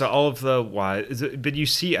 Yeah, so all of the wives, but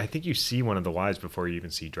I think you see one of the wives before you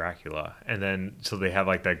even see Dracula. And then, so they have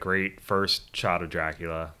like that great first shot of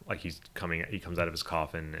Dracula, like he comes out of his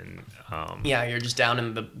coffin and... yeah, you're just down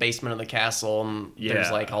in the basement of the castle, and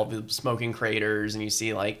there's like all the smoking craters, and you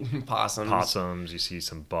see like possums. You see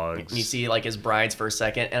some bugs. And you see like his brides for a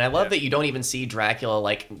second. And I love that you don't even see Dracula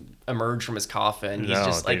like emerge from his coffin. He's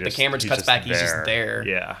just like, the camera just cuts back, he's just there.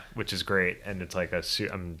 Yeah, which is great. And it's like a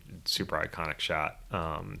super iconic shot.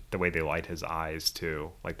 The way they light his eyes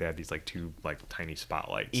too, like they have these like 2 like tiny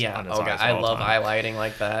spotlights. Yeah, on his eyes. I love highlighting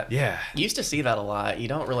like that. Yeah, you used to see that a lot. You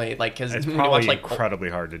don't really like, because it's probably watch, like, incredibly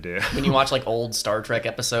hard to do. When you watch like old Star Trek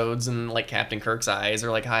episodes and like Captain Kirk's eyes are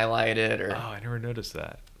like highlighted, or I never noticed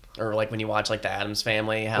that. Or like when you watch like the Addams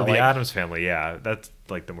Family, how the Addams Family, yeah, that's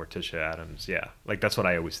like the Morticia Addams, yeah, like that's what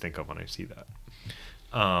I always think of when I see that.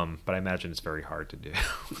 But I imagine it's very hard to do.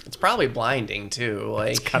 It's probably blinding too.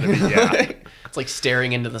 Like, it's kind of, yeah. It's like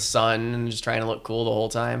staring into the sun and just trying to look cool the whole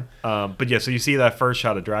time. But yeah, so you see that first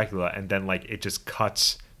shot of Dracula, and then like it just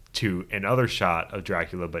cuts to another shot of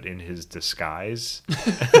Dracula, but in his disguise.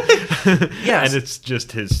 Yes. And it's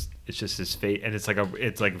just his face, and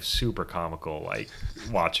it's like super comical, like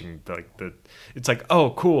watching it's like, oh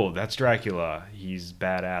cool, that's Dracula, he's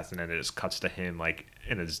badass, and then it just cuts to him like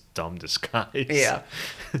in his dumb disguise. Yeah.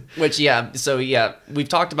 Which we've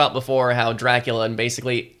talked about before how Dracula in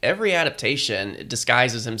basically every adaptation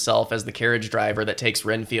disguises himself as the carriage driver that takes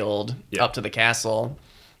Renfield up to the castle.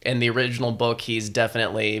 In the original book, he's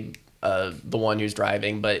definitely the one who's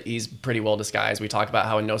driving, but he's pretty well disguised. We talked about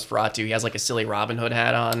how in Nosferatu he has like a silly Robin Hood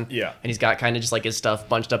hat on, and he's got kind of just like his stuff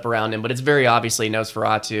bunched up around him, but it's very obviously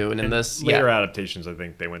Nosferatu. And in this later adaptations, I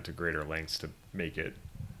think they went to greater lengths to make it,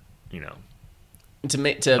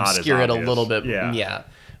 to obscure it a little bit. Yeah.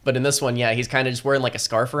 But in this one, he's kind of just wearing like a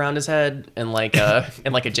scarf around his head and like a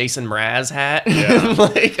Jason Mraz hat,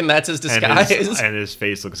 and that's his disguise. And his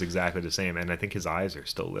face looks exactly the same, and I think his eyes are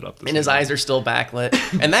still lit up. And his eyes are still backlit,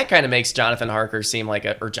 and that kind of makes Jonathan Harker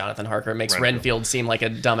makes Renfield seem like a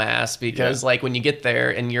dumbass, because like when you get there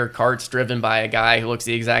and your cart's driven by a guy who looks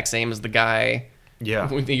the exact same as the guy,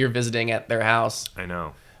 you're visiting at their house. I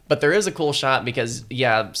know. But there is a cool shot because,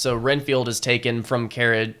 so Renfield is taken from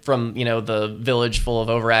the village full of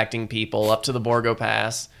overacting people up to the Borgo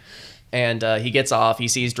Pass. And he gets off. He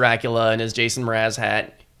sees Dracula in his Jason Mraz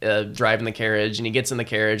hat driving the carriage. And he gets in the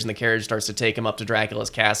carriage, and the carriage starts to take him up to Dracula's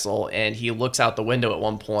castle. And he looks out the window at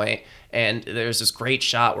one point, and there's this great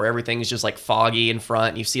shot where everything's just like foggy in front.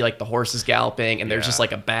 And you see like the horses galloping, and there's just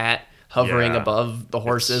like a bat hovering above the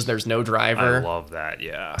horses. There's no driver. I love that.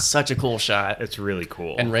 Yeah. Such a cool shot. It's really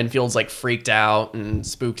cool. And Renfield's like freaked out and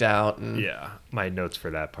spooked out. And yeah. My notes for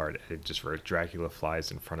that part, it just wrote Dracula flies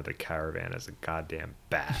in front of the caravan as a goddamn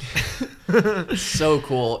bat. So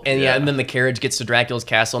cool. And and then the carriage gets to Dracula's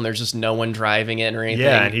castle and there's just no one driving it or anything.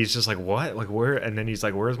 Yeah, and he's just like, what? Like, where? And then he's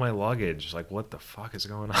like, where's my luggage? Like, what the fuck is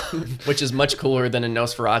going on? Which is much cooler than in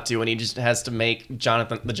Nosferatu when he just has to make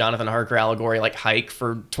the Jonathan Harker allegory like hike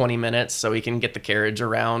for 20 minutes so he can get the carriage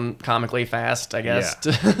around comically fast, I guess,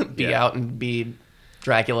 to be out and be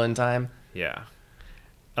Dracula in time. Yeah.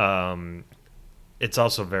 It's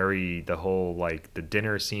also the whole like the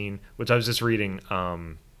dinner scene, which I was just reading,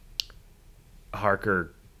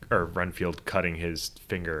 Harker or Renfield cutting his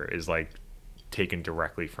finger is like taken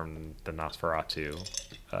directly from the Nosferatu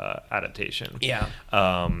adaptation. Yeah.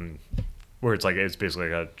 Where it's basically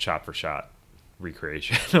like a shot for shot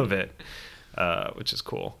recreation of it, which is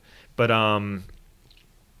cool. But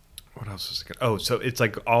what else was it? Oh, so it's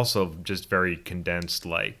like also just very condensed.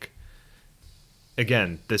 Like,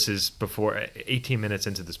 again, this is before 18 minutes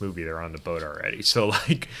into this movie, they're on the boat already. So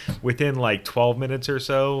like within like 12 minutes or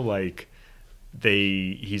so, like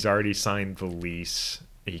he's already signed the lease.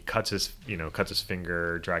 He cuts his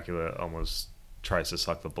finger. Dracula almost tries to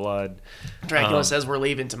suck the blood. Dracula says we're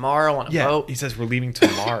leaving tomorrow on a boat. He says we're leaving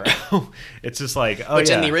tomorrow. It's just like, which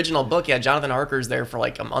in the original book, Jonathan Harker's there for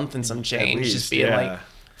like a month and some change, least, just being like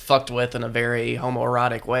fucked with in a very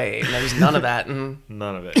homoerotic way. And there's none of that.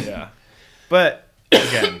 None of it, yeah. But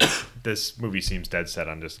again, this movie seems dead set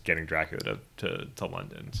on just getting Dracula to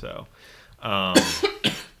London. So,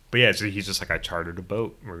 but yeah, so he's just like, I chartered a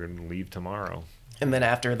boat. We're gonna leave tomorrow. And then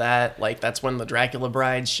after that, like that's when the Dracula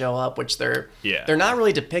brides show up, which they're not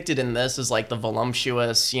really depicted in this as like the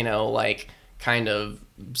voluptuous, like kind of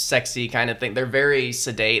sexy kind of thing. They're very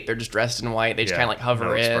sedate. They're just dressed in white. They just kind of like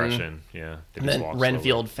hover in. Yeah. And then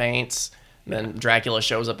Renfield faints. And then Dracula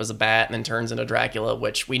shows up as a bat and then turns into Dracula,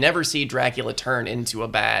 which we never see Dracula turn into a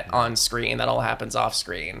bat on screen. That all happens off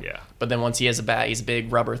screen. Yeah. But then once he is a bat, he's a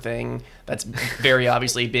big rubber thing that's very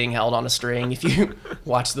obviously being held on a string if you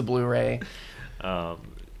watch the Blu-ray.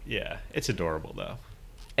 Yeah, it's adorable though.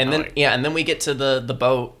 And then and then we get to the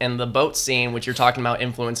boat, and the boat scene, which you're talking about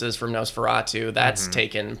influences from Nosferatu, that's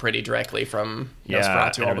taken pretty directly from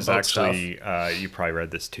Nosferatu, all the boat actually, stuff. You probably read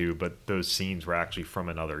this too, but those scenes were actually from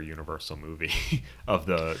another Universal movie of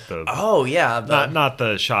the not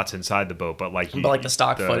the shots inside the boat, but like the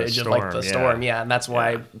stock footage of like the storm, and that's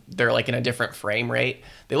why they're like in a different frame rate.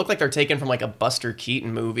 They look like they're taken from like a Buster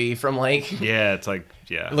Keaton movie from like it's like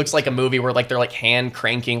it looks like a movie where like they're like hand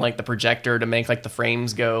cranking like the projector to make like the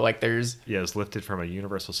frames go. Like there's it's lifted from a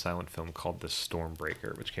Universal silent film called The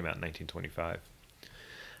Stormbreaker, which came out in 1925.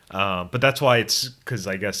 But that's why it's because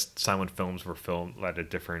I guess silent films were filmed at a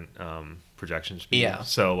different projection speed. Yeah.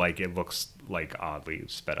 So like it looks like oddly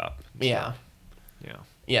sped up. Yeah.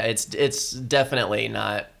 Yeah. It's definitely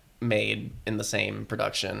not made in the same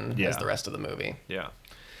production as the rest of the movie. Yeah.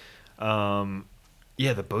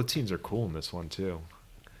 The boat scenes are cool in this one too.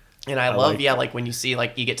 And I love, like when you see,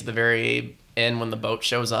 like you get to the very end when the boat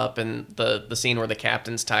shows up and the scene where the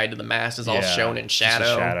captain's tied to the mast is all shown in shadow.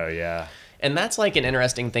 Just a shadow, yeah. And that's like an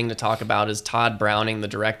interesting thing to talk about is Todd Browning, the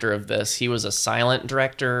director of this. He was a silent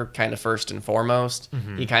director, kind of first and foremost.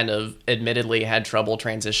 Mm-hmm. He kind of admittedly had trouble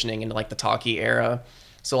transitioning into like the talkie era.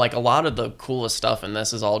 So like a lot of the coolest stuff in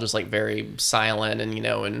this is all just like very silent and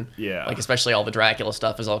like especially all the Dracula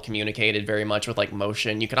stuff is all communicated very much with like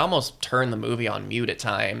motion. You could almost turn the movie on mute at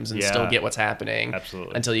times and still get what's happening.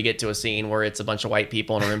 Absolutely. Until you get to a scene where it's a bunch of white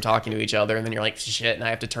people in a room talking to each other and then you're like, shit, and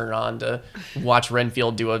I have to turn it on to watch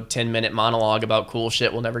Renfield do a 10-minute monologue about cool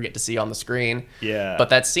shit we'll never get to see on the screen. Yeah. But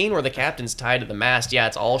that scene where the captain's tied to the mast,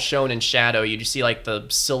 it's all shown in shadow. You just see like the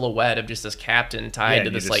silhouette of just this captain tied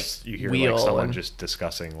to this you hear wheel. Like someone just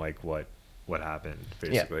discussing like what happened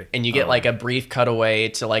basically. And you get like a brief cutaway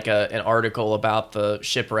to like an article about the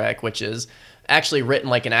shipwreck, which is actually written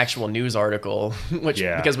like an actual news article, which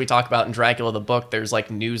because we talk about in Dracula the book, there's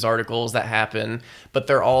like news articles that happen, but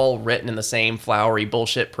they're all written in the same flowery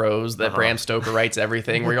bullshit prose that Bram Stoker writes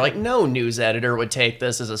everything, where you're like, no news editor would take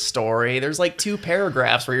this as a story. There's like 2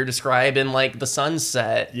 paragraphs where you're describing like the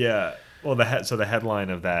sunset. Yeah. Well, the headline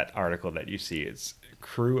of that article that you see is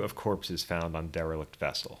 "Crew of Corpses Found on Derelict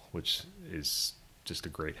Vessel," which is just a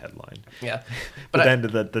great headline. Yeah. But then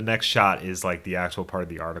the next shot is like the actual part of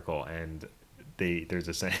the article, and there's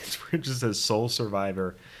a sentence where it just says "Sole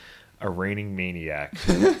survivor, a reigning maniac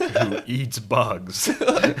who eats bugs."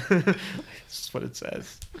 That's what it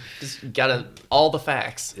says. Just got all the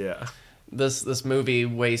facts. Yeah. This movie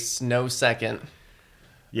wastes no second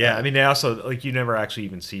Yeah, I mean, they also like you never actually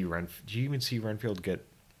even see Do you even see Renfield get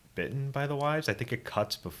bitten by the wives? I think it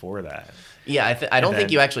cuts before that. Yeah, I don't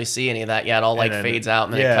think you actually see any of that yet. It all like fades out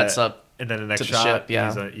and then it cuts up. And then the next shot,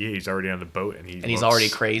 ship, he's already on the boat and he's already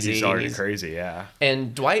crazy. He's already crazy, yeah.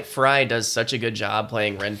 And Dwight Frye does such a good job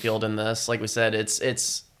playing Renfield in this. Like we said,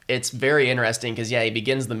 it's very interesting because he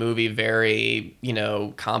begins the movie very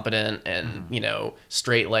competent and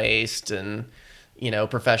straight laced and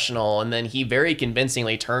professional, and then he very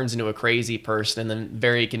convincingly turns into a crazy person, and then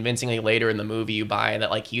very convincingly later in the movie you buy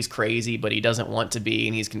that like he's crazy but he doesn't want to be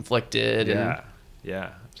and he's conflicted.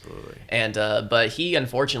 Yeah, absolutely. And but he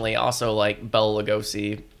unfortunately also, like Bela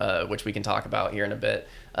Lugosi, which we can talk about here in a bit,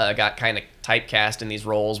 got kind of typecast in these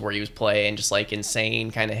roles where he was playing just like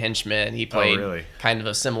insane kind of henchman. He played kind of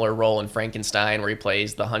a similar role in Frankenstein where he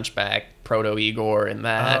plays the hunchback proto Igor in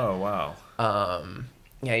that. Oh wow.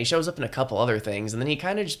 Yeah, he shows up in a couple other things, and then he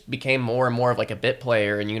kind of just became more and more of like a bit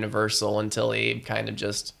player in Universal until he kind of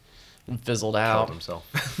just fizzled out. Killed himself.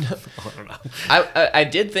 I don't know. I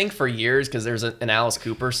did think for years, because there's an Alice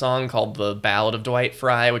Cooper song called The Ballad of Dwight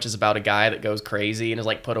Frye, which is about a guy that goes crazy and is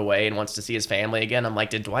like put away and wants to see his family again. I'm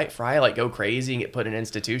like, did Dwight Frye like go crazy and get put in an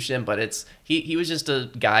institution? But he was just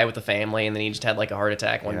a guy with a family, and then he just had like a heart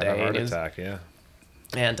attack one day. Heart attack, yeah.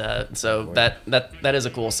 And so that is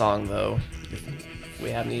a cool song though. We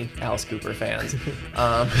have any Alice Cooper fans. So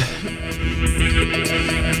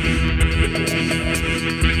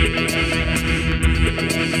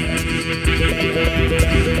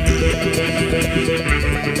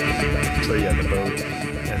yeah, the boat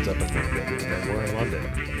ends up in London, and we're in London.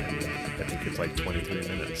 I think it's like 23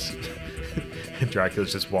 minutes.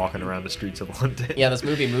 Dracula's just walking around the streets of London. Yeah, this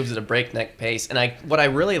movie moves at a breakneck pace. And what I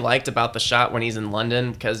really liked about the shot when he's in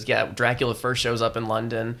London, because Dracula first shows up in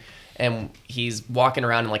London, and he's walking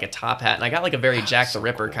around in like a top hat, and I got like a very Jack the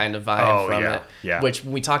Ripper kind of vibe from it, which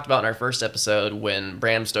we talked about in our first episode when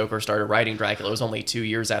Bram Stoker started writing Dracula. It was only 2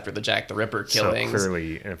 years after the Jack the Ripper killings. So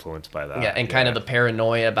clearly influenced by that. Yeah, and kind of the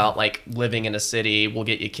paranoia about like living in a city will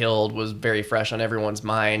get you killed was very fresh on everyone's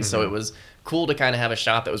mind. Mm-hmm. So it was cool to kind of have a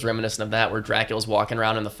shot that was reminiscent of that, where Dracula's walking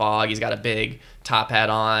around in the fog. He's got a big top hat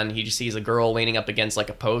on. He just sees a girl leaning up against like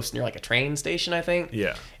a post near like a train station, I think.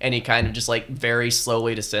 Yeah. And he kind of just like very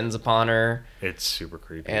slowly descends upon her. It's super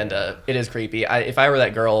creepy. And it is creepy. If I were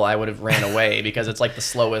that girl, I would have ran away because it's like the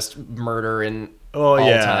slowest murder in all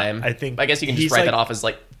time. I guess you can just write that off as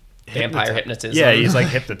like vampire hypnotism. Yeah, he's like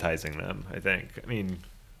hypnotizing them, I think. I mean,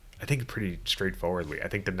 I think pretty straightforwardly. I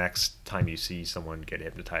think the next time you see someone get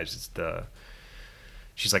hypnotized,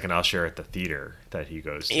 she's like an usher at the theater that he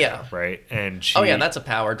goes to. Yeah. Right? And that's a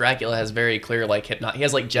power. Dracula has very clear like he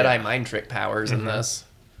has like Jedi mind trick powers in this.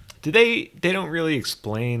 They don't really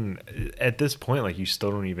explain at this point, like you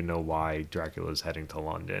still don't even know why Dracula's heading to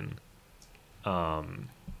London.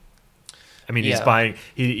 I mean, he's buying.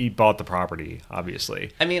 He bought the property,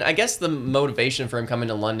 obviously. I mean, I guess the motivation for him coming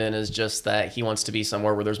to London is just that he wants to be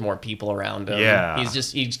somewhere where there's more people around him. Yeah,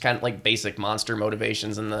 he's kind of like basic monster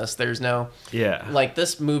motivations in this. There's no like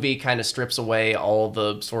this movie kind of strips away all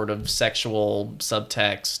the sort of sexual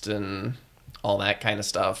subtext and all that kind of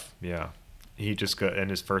stuff. Yeah, he just and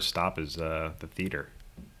his first stop is the theater.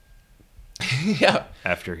 Yeah,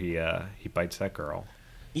 after he bites that girl.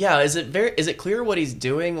 Yeah, is it clear what he's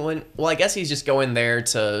doing when? Well, I guess he's just going there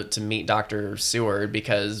to meet Dr. Seward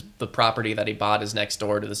because the property that he bought is next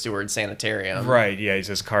door to the Seward Sanitarium. Right. Yeah, he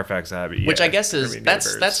says Carfax Abbey, which I guess is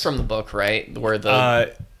that's from the book, right? Where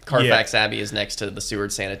the Carfax Abbey is next to the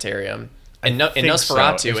Seward Sanitarium. And in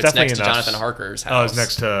Nosferatu, it's next to Jonathan Harker's house. Oh, it's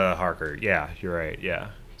next to Harker. Yeah, you're right. Yeah.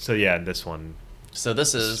 So yeah, this one. So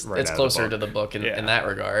this is it's closer to the book in that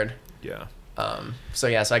regard. Yeah. So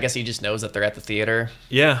I guess he just knows that they're at the theater.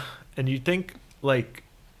 Yeah, and you think like,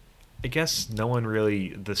 I guess no one really.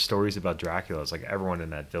 The stories about Dracula is like everyone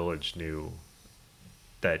in that village knew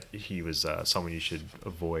that he was someone you should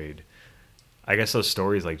avoid. I guess those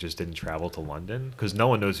stories like just didn't travel to London because no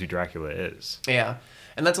one knows who Dracula is. Yeah,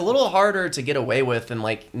 and that's a little harder to get away with in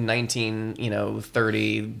like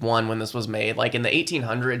 1931 when this was made. Like in the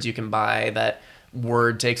 1800s, you can buy that.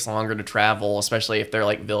 Word takes longer to travel, especially if they're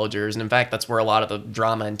like villagers. And in fact, that's where a lot of the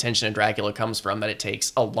drama and tension in Dracula comes from, that it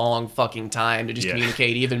takes a long fucking time to just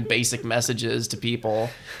communicate even basic messages to people.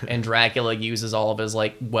 And Dracula uses all of his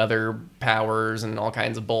like weather powers and all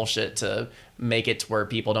kinds of bullshit to make it to where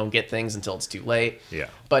people don't get things until it's too late. Yeah.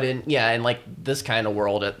 But in like this kind of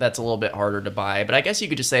world, that's a little bit harder to buy. But I guess you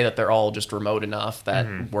could just say that they're all just remote enough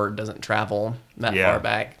that word doesn't travel that far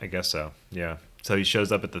back. I guess so. Yeah. So he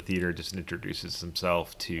shows up at the theater, just introduces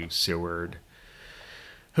himself to Seward.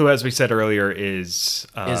 Who, as we said earlier, is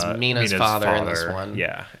Mina's father in this one.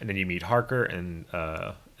 Yeah, and then you meet Harker and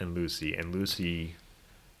Lucy, and Lucy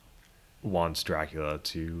wants Dracula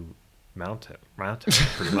to mount him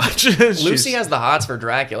pretty much. Lucy has the hots for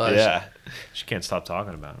Dracula. Yeah, she can't stop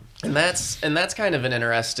talking about him. And that's kind of an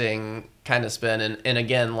interesting kind of spin. And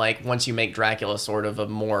again, like once you make Dracula sort of a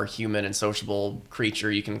more human and sociable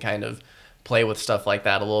creature, you can kind of play with stuff like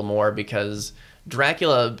that a little more, because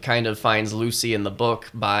Dracula kind of finds Lucy in the book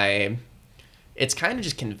by, it's kind of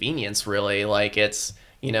just convenience, really. Like it's,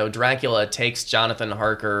 Dracula takes Jonathan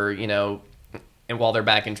Harker, and while they're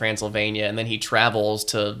back in Transylvania, and then he travels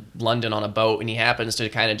to London on a boat, and he happens to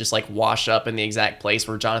kind of just like wash up in the exact place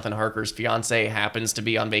where Jonathan Harker's fiance happens to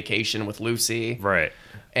be on vacation with Lucy. Right.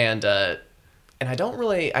 And I don't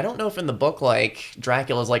know if in the book, like,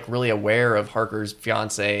 Dracula's like really aware of Harker's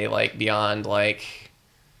fiance, like beyond like,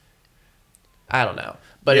 I don't know.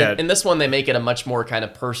 But yeah. in this one, they make it a much more kind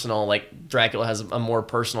of personal, like Dracula has a more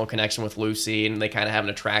personal connection with Lucy, and they kind of have an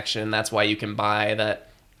attraction. That's why you can buy that,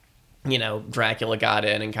 Dracula got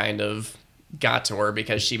in and kind of got to her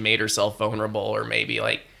because she made herself vulnerable, or maybe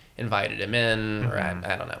like invited him in, or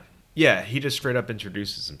I don't know. Yeah, he just straight up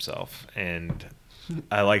introduces himself, and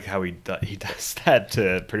I like how he does that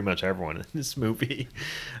to pretty much everyone in this movie.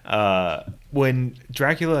 When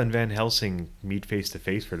Dracula and Van Helsing meet face to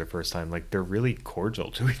face for the first time, like they're really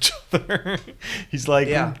cordial to each other. He's like,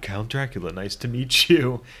 Count Dracula, nice to meet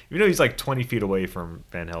you. Even though he's like 20 feet away from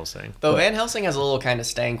Van Helsing. Though Van Helsing has a little kind of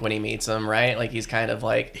stank when he meets him, right? Like he's kind of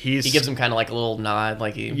like, he gives him kind of like a little nod,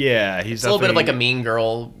 like he's a little bit of like a mean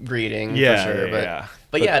girl greeting, for sure.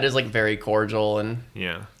 But yeah, it is like very cordial, and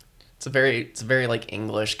It's a very like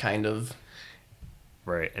English kind of.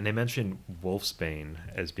 Right, and they mentioned wolfsbane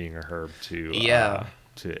as being a herb too. Yeah.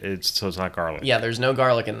 So it's not garlic. Yeah, there's no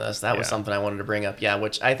garlic in this. That was something I wanted to bring up. Yeah,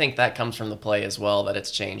 which I think that comes from the play as well, that it's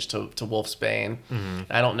changed to wolfsbane. Mm-hmm.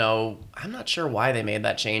 I don't know. I'm not sure why they made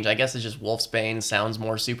that change. I guess it's just wolfsbane sounds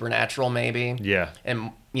more supernatural, maybe. Yeah.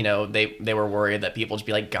 And they were worried that people would just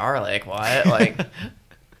be like, garlic, what? Like.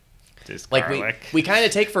 Like we kind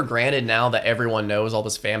of take for granted now that everyone knows all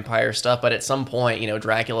this vampire stuff, but at some point,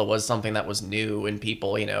 Dracula was something that was new and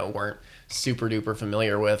people, weren't super duper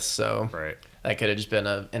familiar with. So that could have just been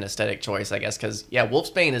an aesthetic choice, I guess, because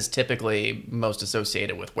wolfsbane is typically most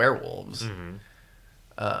associated with werewolves.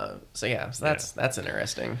 Mm-hmm. So that's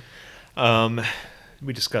interesting.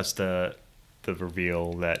 We discussed the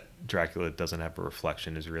reveal that Dracula doesn't have a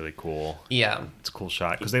reflection is really cool. Yeah, it's a cool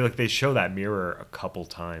shot because they show that mirror a couple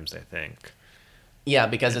times, I think. Yeah,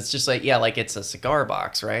 because it's just like it's a cigar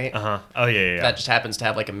box, right? Oh yeah. That just happens to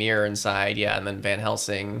have like a mirror inside. Yeah, and then Van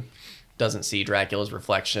Helsing doesn't see Dracula's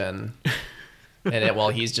reflection, and while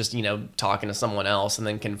he's just talking to someone else, and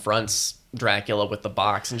then confronts Dracula with the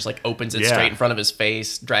box and just like opens it straight in front of his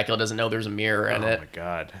face. Dracula doesn't know there's a mirror in it. Oh my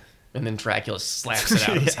god! And then Dracula slaps it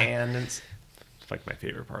out of his hand. And it's like my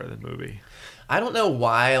favorite part of the movie. I don't know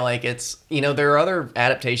why, like it's, there are other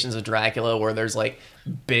adaptations of Dracula where there's like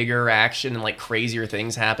bigger action and like crazier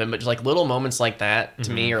things happen, but just like little moments like that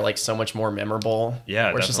to me are like so much more memorable.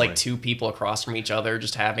 Yeah, where it's just like two people across from each other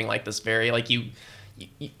just having like this very like you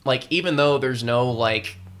like, even though there's no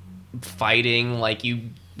like fighting, like you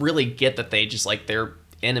really get that they just like they're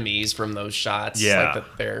enemies from those shots. Yeah, like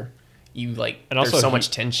that they're and also there's so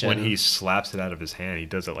much tension when he slaps it out of his hand. He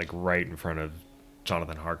does it like right in front of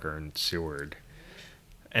Jonathan Harker and Seward,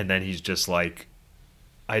 and then he's just like,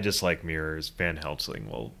 I just like mirrors. Van Helsing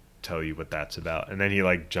will tell you what that's about. And then he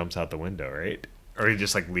like jumps out the window, right? Or he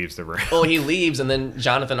just like leaves the room. Well, he leaves, and then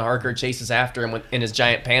Jonathan Harker chases after him in his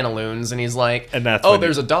giant pantaloons, and he's like, and that's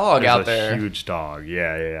there's a dog out there. Huge dog.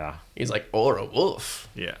 Yeah. He's like, or a wolf.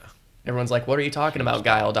 Yeah. Everyone's like, what are you talking about,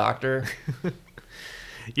 Guile Doctor?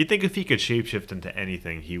 You'd think if he could shapeshift into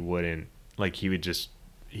anything, he wouldn't, like, he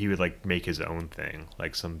would like make his own thing,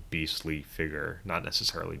 like some beastly figure, not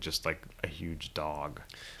necessarily just like a huge dog.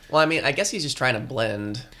 Well, I mean, I guess he's just trying to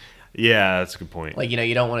blend. Yeah, that's a good point. Like,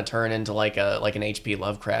 you don't want to turn into like an H.P.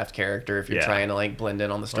 Lovecraft character if you're trying to like blend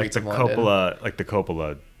in on the streets of London. Like the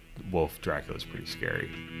Coppola wolf Dracula's pretty scary.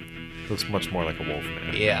 Looks much more like a wolf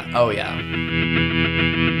man. Yeah. Oh yeah.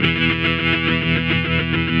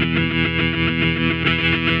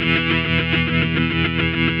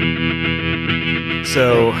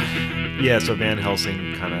 So Van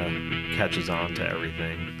Helsing kind of catches on to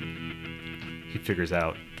everything. He figures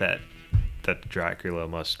out that Dracula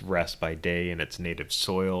must rest by day in its native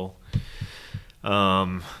soil.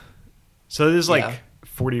 So there's like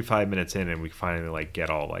 45 minutes in, and we finally like get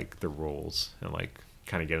all like the rules and like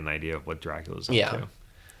kind of get an idea of what Dracula's up to.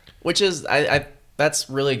 Which is that's that's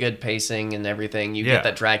really good pacing and everything. You get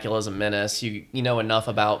that Dracula's a menace. You know enough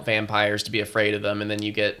about vampires to be afraid of them, and then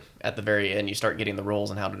you get at the very end, you start getting the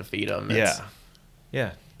rules on how to defeat them.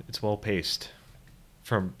 Yeah, it's well paced.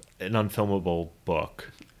 From an unfilmable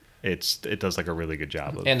book, it does like a really good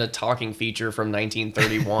job of. And a talking feature from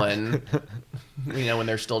 1931. When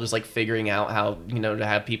they're still just like figuring out how to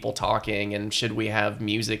have people talking, and should we have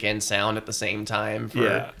music and sound at the same time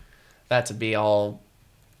for that to be all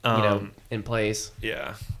in place.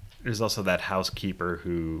 Yeah, there's also that housekeeper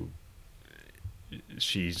who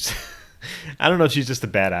she's. I don't know if she's just a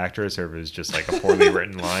bad actress or if it's just like a poorly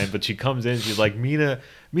written line, but she comes in, she's like, Mina,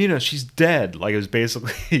 she's dead. Like, it was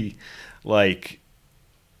basically like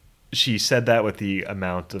she said that with the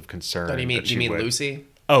amount of concern. Oh, you mean Lucy?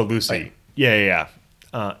 Oh, Lucy. Like, yeah.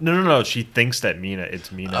 No. She thinks that Mina is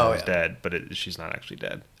dead, but she's not actually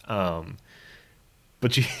dead.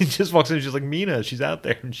 But she just walks in and she's like, Mina, she's out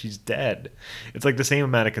there and she's dead. It's like the same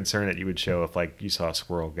amount of concern that you would show if like you saw a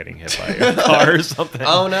squirrel getting hit by a car or something.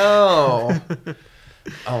 Oh no.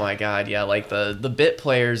 Oh my god, yeah, like the bit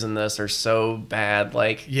players in this are so bad.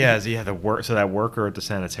 Like that worker at the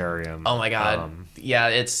sanitarium. Oh my god.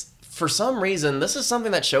 It's for some reason this is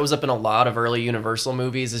something that shows up in a lot of early Universal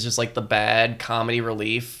movies. Is just like the bad comedy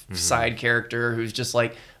relief side character who's just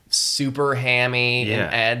like super hammy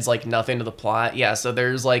and adds like nothing to the plot. So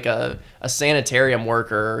there's like a sanitarium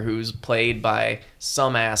worker who's played by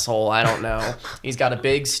some asshole, I don't know. He's got a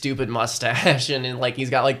big stupid mustache and like he's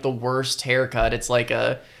got like the worst haircut. It's like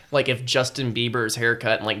if Justin Bieber's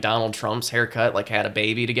haircut and like Donald Trump's haircut like had a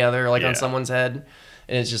baby together on someone's head,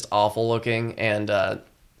 and it's just awful looking. And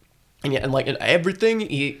like in everything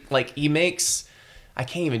he makes, I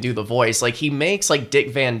can't even do the voice. Like, he makes, like,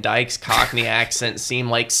 Dick Van Dyke's Cockney accent seem,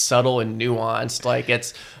 like, subtle and nuanced. Like,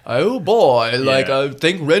 it's, oh, boy, like, I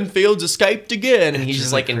think Renfield's escaped again. And he's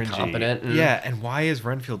just, like, cringy. Incompetent. And why is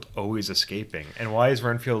Renfield always escaping? And why is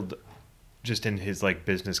Renfield just in his, like,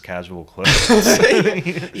 business casual clothes?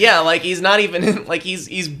 Like, he's not even, like,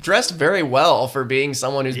 he's dressed very well for being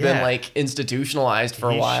someone who's been, like, institutionalized for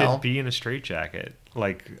a while. He should be in a straitjacket.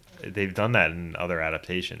 Like, they've done that in other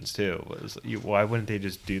adaptations too. Why wouldn't they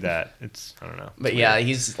just do that? I don't know. But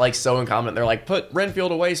he's like so incompetent. They're like, put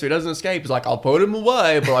Renfield away so he doesn't escape. He's like, I'll put him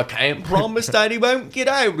away, but I can't promise that he won't get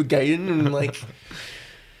out again.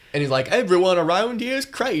 And he's like, everyone around here is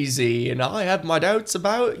crazy, and I have my doubts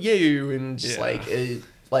about you. And just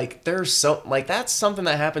like there's so like that's something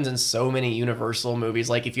that happens in so many Universal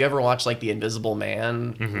movies. Like if you ever watch like The Invisible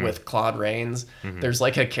Man with Claude Rains, there's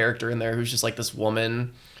like a character in there who's just like this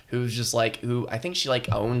woman who's just like, who I think she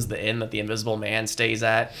like owns the inn that the Invisible Man stays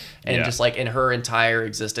at, and just like in her entire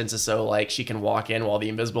existence is so like she can walk in while the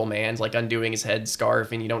Invisible Man's like undoing his head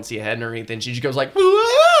scarf and you don't see a head underneath, and she just goes like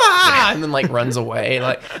and then like runs away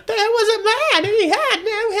like there was a man and he had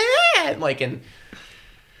no head, like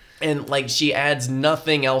and like she adds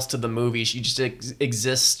nothing else to the movie. She just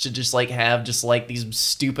exists to just like have just like these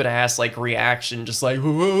stupid ass like reaction just like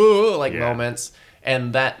moments.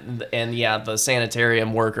 And the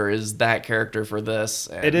sanitarium worker is that character for this.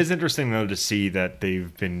 And it is interesting though to see that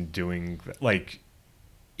they've been doing like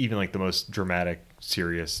even like the most dramatic,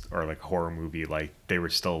 serious or like horror movie, like they were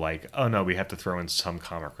still like, oh no, we have to throw in some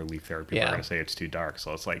comic relief there. People are gonna say it's too dark.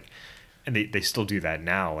 So it's like, and they still do that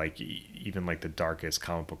now. Like even like the darkest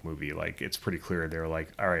comic book movie, like it's pretty clear they're like,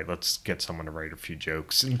 all right, let's get someone to write a few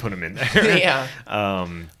jokes and put them in there.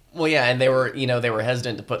 Well, yeah, and they were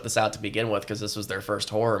hesitant to put this out to begin with because this was their first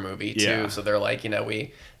horror movie too. Yeah. So they're like,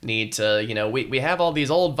 we need to, we have all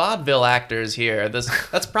these old vaudeville actors here.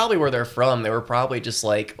 That's probably where they're from. They were probably just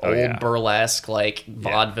like old burlesque like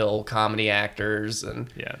vaudeville comedy actors,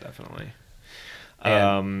 and definitely.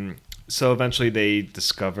 And, so eventually they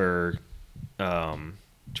discover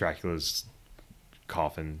Dracula's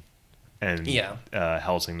coffin, and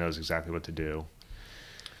Helsing knows exactly what to do.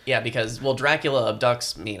 Yeah, because, Dracula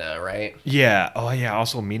abducts Mina, right? Yeah. Oh, yeah.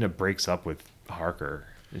 Also, Mina breaks up with Harker,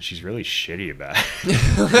 and she's really shitty about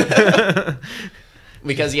it.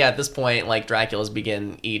 Because, at this point, like, Dracula's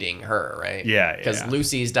begin eating her, right? Yeah, because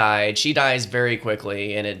Lucy's died. She dies very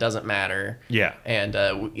quickly, and it doesn't matter. Yeah.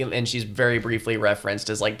 And she's very briefly referenced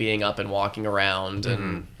as, like, being up and walking around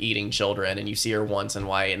and eating children, and you see her once in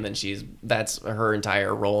white, and then that's her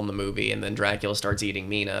entire role in the movie, and then Dracula starts eating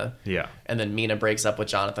Mina. Yeah. And then Mina breaks up with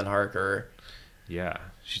Jonathan Harker. Yeah.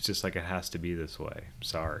 She's just like, it has to be this way.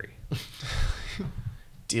 Sorry.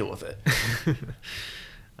 Deal with it.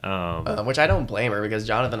 Which I don't blame her, because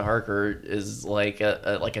Jonathan Harker is like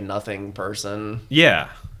a nothing person. Yeah.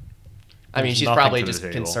 I mean, she's probably just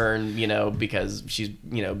concerned, because she's,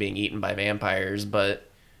 being eaten by vampires, but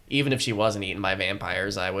even if she wasn't eaten by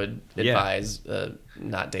vampires, I would advise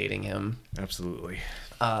not dating him. Absolutely.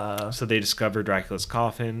 So they discover Dracula's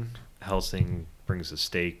coffin. Helsing brings a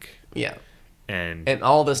stake. Yeah. And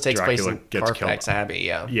all this takes place in Carfax Abbey,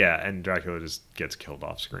 yeah. Yeah, and Dracula just gets killed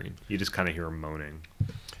off screen. You just kind of hear him moaning.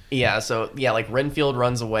 Yeah, so, yeah, like, Renfield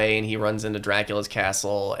runs away, and he runs into Dracula's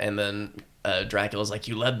castle, and then Dracula's like,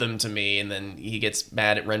 you led them to me, and then he gets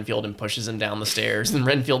mad at Renfield and pushes him down the stairs, and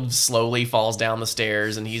Renfield slowly falls down the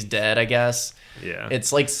stairs, and he's dead, I guess. Yeah.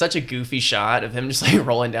 It's, like, such a goofy shot of him just, like,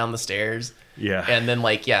 rolling down the stairs. Yeah. And then,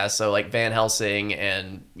 like, yeah, so, like, Van Helsing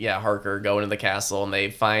and, yeah, Harker go into the castle, and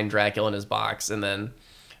they find Dracula in his box, and then,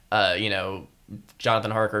 you know,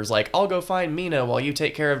 Jonathan Harker's like, I'll go find Mina while you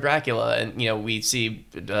take care of Dracula. And, you know, we see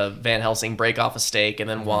Van Helsing break off a stake, and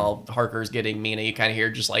then while Harker's getting Mina, you kind of hear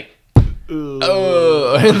just, like,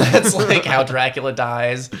 oh, and that's like how Dracula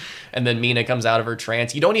dies, and then Mina comes out of her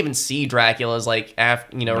trance. You don't even see Dracula's like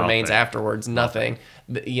remains afterwards. Nothing.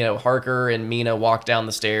 You know, Harker and Mina walk down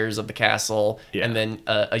the stairs of the castle, and then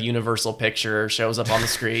a Universal picture shows up on the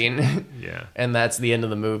screen. Yeah, and that's the end of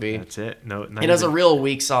the movie. That's it. No, it has a real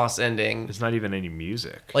weak sauce ending. There's not even any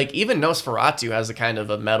music. Like even Nosferatu has a kind of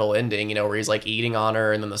a metal ending, you know, where he's like eating on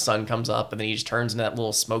her, and then the sun comes up, and then he just turns into that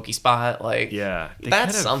little smoky spot. Like, yeah,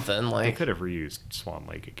 that's something. Like they could have reused Swan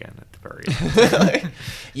Lake again at the very end.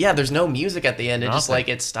 Yeah, there's no music at the end. It just like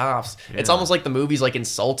it stops. Yeah. It's almost like the movie's like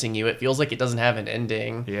insulting you. It feels like it doesn't have an ending.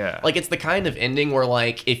 Yeah, like it's the kind of ending where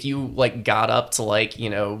like if you like got up to like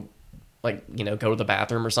go to the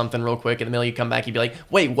bathroom or something real quick in the middle, you come back, you'd be like,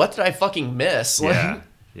 wait, what did I fucking miss? Yeah, like,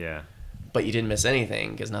 yeah. But you didn't miss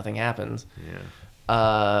anything because nothing happens.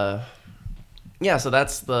 Yeah. Yeah, so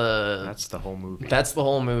that's the whole movie. That's the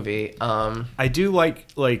whole movie. I do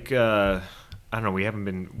like I don't know. We haven't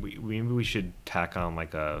been. Maybe we should tack on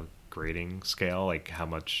like a grading scale, like how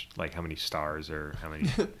many stars or how many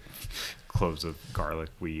cloves of garlic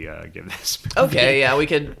we give this movie. Okay, yeah, we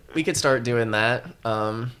could start doing that.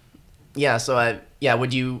 Yeah, so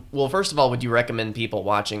would you? Well, first of all, would you recommend people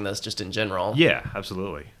watching this just in general? Yeah,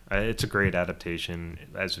 absolutely. It's a great adaptation.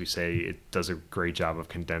 As we say, it does a great job of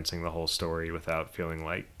condensing the whole story without feeling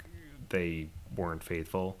like they weren't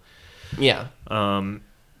faithful. Yeah.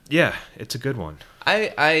 Yeah, it's a good one.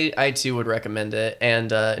 I too would recommend it,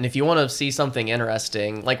 and if you want to see something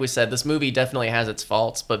interesting, like we said, this movie definitely has its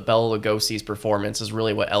faults, but Bela Lugosi's performance is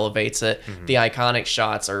really what elevates it. Mm-hmm. The iconic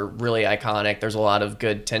shots are really iconic. There's a lot of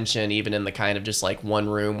good tension, even in the kind of just like one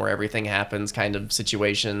room where everything happens kind of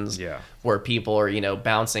situations. Yeah. Where people are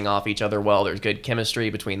bouncing off each other well. There's good chemistry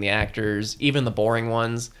between the actors, even the boring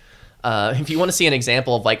ones. If you want to see an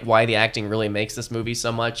example of like why the acting really makes this movie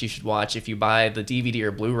so much, you should watch, if you buy the DVD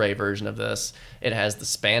or Blu-ray version of this, it has the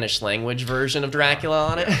Spanish language version of Dracula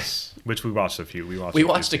on it. Yes. Which we watched We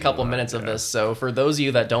watched a couple minutes of this. So for those of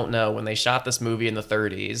you that don't know, when they shot this movie in the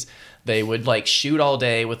 30s, they would like shoot all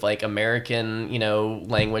day with like American,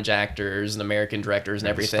 language actors and American directors and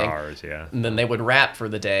everything. Stars, yeah. And then they would wrap for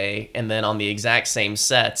the day, and then on the exact same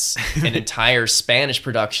sets, an entire Spanish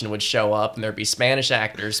production would show up, and there'd be Spanish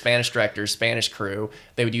actors, Spanish directors, Spanish crew.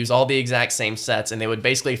 They would use all the exact same sets, and they would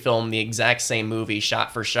basically film the exact same movie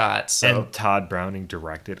shot for shot. So and Todd Browning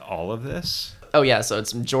directed all of this? Oh yeah, so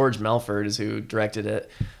it's George Melford is who directed it.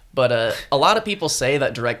 But a lot of people say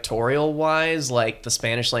that directorial-wise, like, the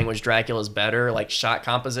Spanish language Dracula is better, like, shot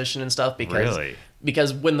composition and stuff.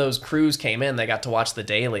 Because when those crews came in, they got to watch the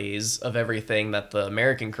dailies of everything that the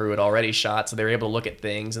American crew had already shot, so they were able to look at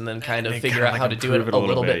things and then kind of figure out how to do it a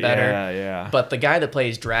little bit better. Yeah, yeah. But the guy that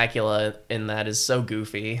plays Dracula in that is so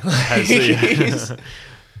goofy.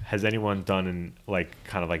 Has anyone done kind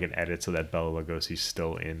of like an edit so that Bela Lugosi's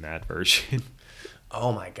still in that version?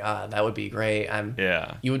 Oh my god, that would be great.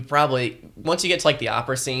 Yeah. You would probably, once you get to like the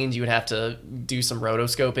opera scenes, you would have to do some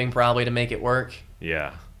rotoscoping probably to make it work.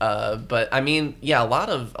 Yeah. But I mean, yeah, a lot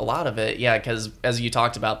of it, yeah, because as you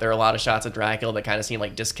talked about, there are a lot of shots of Dracula that kind of seem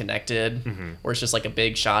like disconnected, where it's just like a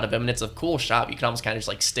big shot of him, and it's a cool shot, but you could almost kind of just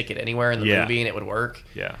like stick it anywhere in the movie and it would work.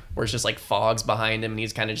 Yeah. Where it's just like fogs behind him, and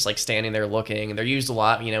he's kind of just like standing there looking, and they're used a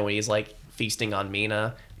lot, when he's like feasting on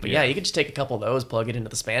Mina. But yeah, you could just take a couple of those, plug it into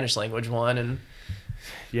the Spanish language one, and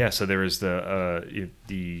yeah, so there was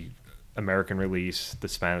the American release, the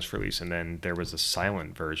Spanish release, and then there was a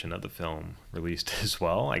silent version of the film released as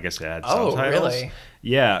well. I guess it had subtitles. Oh, really?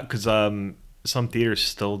 Yeah, because some theaters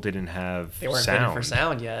still didn't have They weren't ready for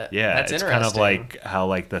sound yet. Yeah, that's it's interesting. kind of like how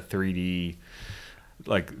like the 3D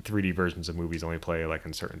versions of movies only play like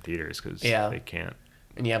in certain theaters because they can't.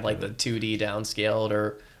 and you have like the 2D downscaled,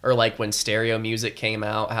 or like when stereo music came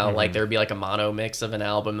out, how like there would be like a mono mix of an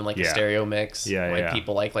album and like a stereo mix. Like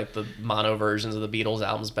people like the mono versions of the Beatles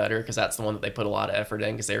albums better because that's the one that they put a lot of effort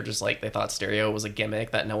in because they were just like they thought stereo was a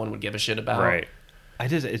gimmick that no one would give a shit about. Right.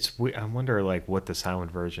 I wonder like what the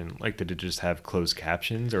silent version, like did it just have closed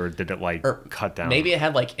captions or did it like cut down? Maybe it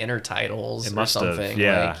had like intertitles or something.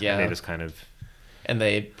 Yeah. They just kind of. And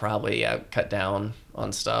they probably cut down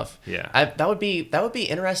on stuff. Yeah, that would be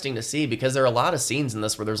interesting to see because there are a lot of scenes in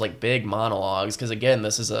this where there's like big monologues. Because again,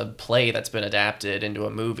 this is a play that's been adapted into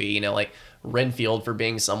a movie. You know, like Renfield, for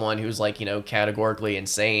being someone who's like, you know, categorically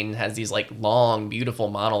insane, has these like long, beautiful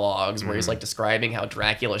monologues where he's like describing how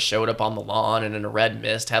Dracula showed up on the lawn and in a red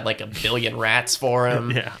mist had like a billion rats for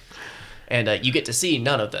him. Yeah. And you get to see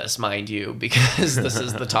none of this, mind you, because this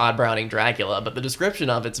is the Todd Browning Dracula. But the description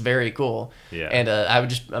of it's very cool. Yeah. And I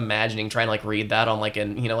was just imagining trying to like read that on like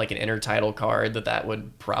an like an intertitle card that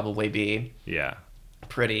would probably be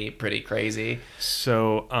pretty crazy.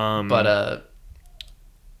 So but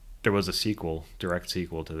there was a direct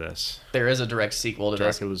sequel to this. There is a direct sequel to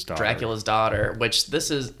Dracula's Daughter, which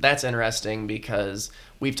that's interesting because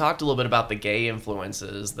we've talked a little bit about the gay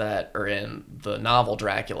influences that are in the novel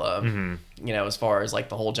Dracula, you know, as far as like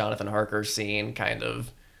the whole Jonathan Harker scene kind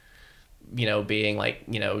of, you know, being like,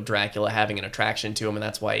 you know, Dracula having an attraction to him and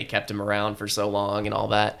that's why he kept him around for so long and all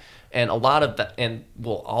that. And a lot of that,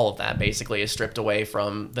 all of that basically is stripped away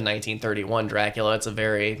from the 1931 Dracula. It's a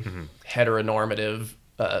very heteronormative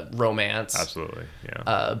romance. Absolutely,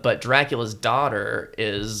 yeah. But Dracula's Daughter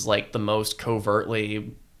is like the most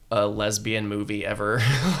covertly lesbian movie ever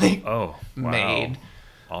made.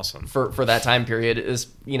 Awesome. For that time period is,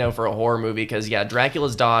 you know, for a horror movie because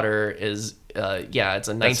Dracula's Daughter is it's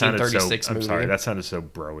a 1936 movie. I'm sorry, that sounded so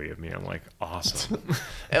bro-y of me. I'm like, awesome.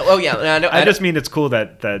 Oh yeah, I know. I just mean it's cool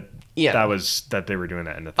that they were doing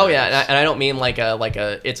that in the 30s. Oh yeah, and I don't mean like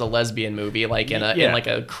a it's a lesbian movie like in like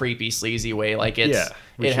a creepy sleazy way like it's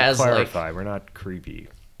we it should has clarify like, we're not creepy.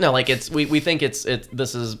 No, like we think it's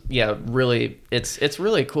this is really it's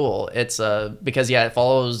really cool. It's because it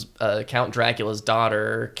follows Count Dracula's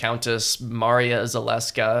daughter, Countess Maria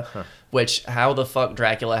Zaleska, which how the fuck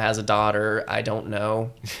Dracula has a daughter, I don't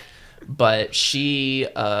know. But she's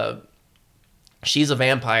a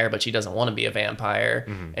vampire, but she doesn't want to be a vampire.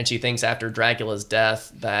 And she thinks after Dracula's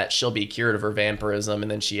death that she'll be cured of her vampirism, and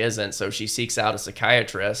then she isn't. So she seeks out a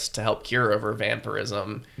psychiatrist to help cure of her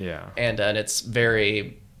vampirism. Yeah. And it's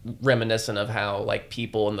very reminiscent of how like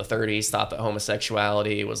people in the 30s thought that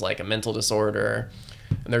homosexuality was like a mental disorder.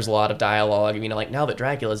 And there's a lot of dialogue, you know, like now that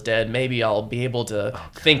Dracula's dead, maybe I'll be able to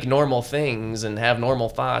think normal things and have normal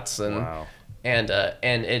thoughts. And and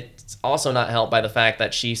it's also not helped by the fact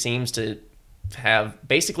that she seems to have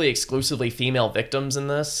basically exclusively female victims in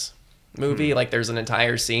this movie. Like there's an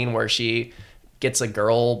entire scene where she gets a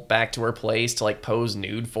girl back to her place to like pose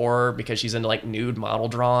nude for her because she's into like nude model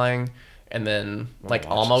drawing, and then like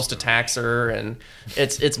almost attacks her. And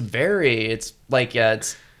it's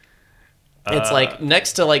like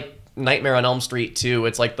next to like Nightmare on Elm Street 2,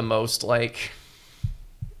 it's like the most like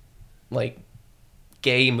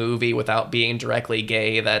gay movie without being directly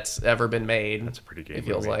gay that's ever been made. That's a pretty gay movie. It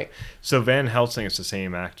feels like. So Van Helsing is the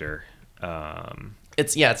same actor.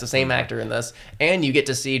 It's the same actor in this, and you get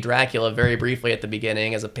to see Dracula very briefly at the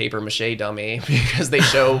beginning as a paper mache dummy because they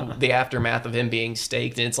show the aftermath of him being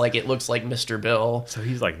staked, and it's like it looks like Mr. Bill. So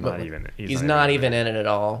he's like he's not even in it at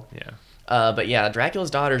all. Yeah. But Dracula's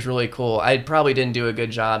Daughter is really cool. I probably didn't do a good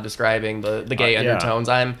job describing the gay undertones.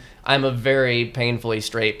 I'm a very painfully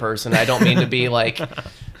straight person. I don't mean to be like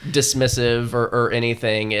dismissive or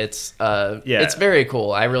anything. It's very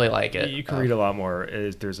cool. I really like it. You can read a lot more.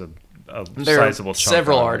 There's a sizable chunk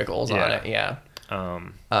several articles on it. Yeah.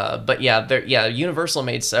 But Universal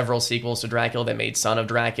made several sequels to Dracula. They made Son of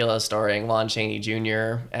Dracula, starring Lon Chaney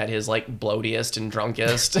Jr. at his like bloatiest and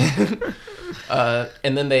drunkest.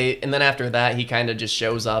 And then after that, he kind of just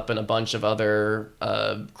shows up in a bunch of other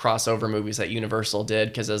crossover movies that Universal did,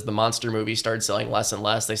 because as the monster movies started selling less and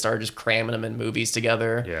less, they started just cramming them in movies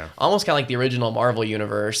together. Yeah. Almost kind of like the original Marvel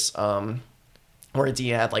universe. Where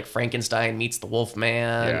you had like Frankenstein meets the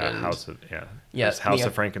Wolfman. House of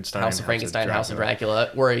Frankenstein. House of Dracula,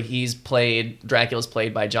 where Dracula's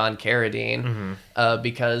played by John Carradine.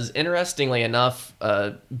 Because interestingly enough,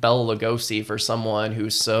 Bela Lugosi, for someone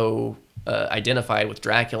who's so identified with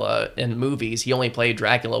Dracula in movies, he only played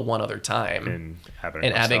Dracula one other time in Abbott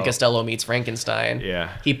and Costello Meets Frankenstein.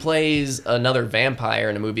 Yeah, he plays another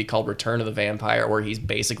vampire in a movie called Return of the Vampire, where he's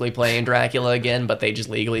basically playing Dracula again, but they just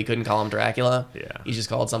legally couldn't call him Dracula. Yeah, he's just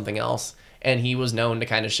called something else. and he was known to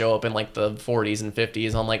kind of show up in like the 40s and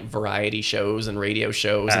 50s on like variety shows and radio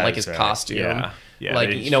shows and like his costume. Yeah, like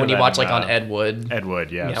when you watch like on Ed Wood.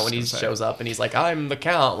 Yeah, when he shows up and he's like, I'm the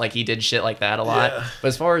Count, like he did shit like that a lot. But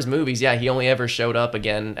as far as movies, he only ever showed up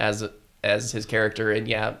again as his character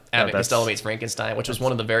in Abbott and Costello Meets Frankenstein, which was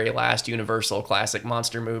one of the very last Universal classic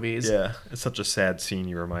monster movies. Yeah, it's such a sad scene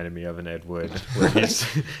you reminded me of in Ed Wood, where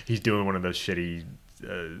he's doing one of those shitty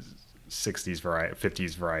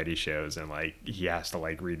 50s variety shows, and like he has to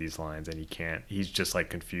like read these lines and he can't. He's just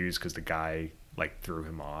like confused because the guy like threw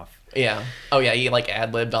him off. Yeah. Oh yeah, he like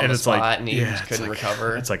ad-libbed on the spot and he couldn't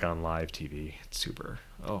recover. It's like on live TV. It's super.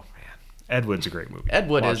 Oh man, Ed Wood's a great movie. Ed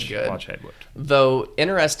Wood is good. Watch Ed Wood. Though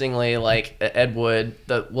interestingly, like Ed Wood,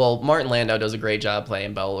 Martin Landau does a great job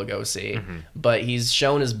playing Bela Lugosi, but he's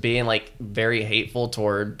shown as being like very hateful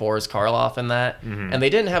toward Boris Karloff in that, and they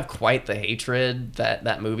didn't have quite the hatred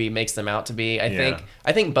that movie makes them out to be.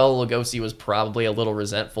 I think Bela Lugosi was probably a little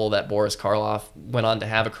resentful that Boris Karloff went on to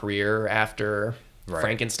have a career after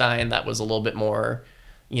Frankenstein that was a little bit more,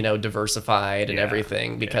 diversified and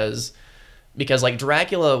everything because like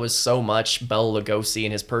Dracula was so much Bela Lugosi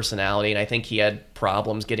and his personality, and I think he had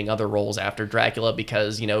problems getting other roles after Dracula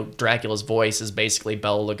because Dracula's voice is basically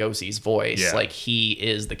Bela Lugosi's voice. Like he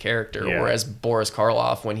is the character, whereas Boris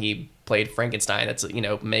Karloff, when he played Frankenstein, it's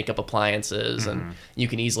makeup appliances, and you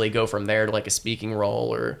can easily go from there to like a speaking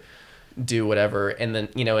role or do whatever. And then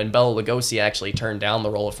and Bela Lugosi actually turned down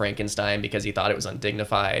the role of Frankenstein because he thought it was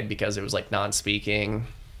undignified because it was like non-speaking.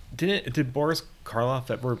 Did Boris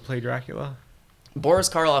Karloff ever play Dracula? Boris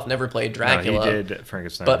Karloff never played Dracula. No, he did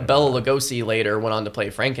Frankenstein. But Bela Lugosi later went on to play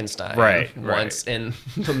Frankenstein. Once in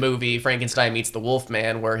the movie Frankenstein Meets the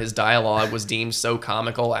Wolfman, where his dialogue was deemed so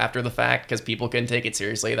comical after the fact because people couldn't take it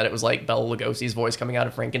seriously that it was like Bela Lugosi's voice coming out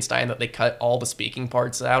of Frankenstein that they cut all the speaking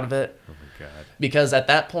parts out of it. Oh my God. Because at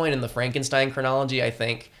that point in the Frankenstein chronology, I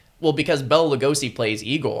think... Well, because Bela Lugosi plays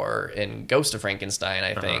Igor in Ghost of Frankenstein,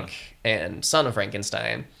 I think, and Son of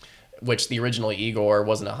Frankenstein, which the original Igor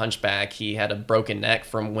wasn't a hunchback. He had a broken neck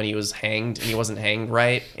from when he was hanged, and he wasn't hanged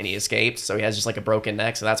right, and he escaped, so he has just like a broken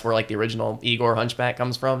neck. So that's where like the original Igor hunchback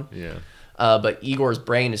comes from. Yeah. But Igor's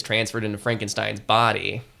brain is transferred into Frankenstein's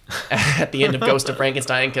body at the end of Ghost of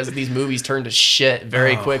Frankenstein because these movies turn to shit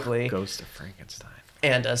very quickly. Ghost of Frankenstein.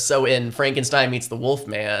 And so in Frankenstein Meets the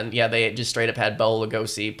Wolfman, they just straight up had Bela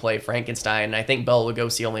Lugosi play Frankenstein. And I think Bela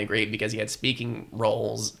Lugosi only agreed because he had speaking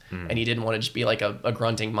roles and he didn't want to just be like a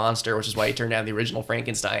grunting monster, which is why he turned down the original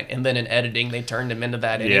Frankenstein. And then in editing, they turned him into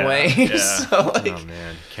that anyway. Yeah. So like, oh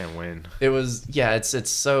man, can't win. It was, it's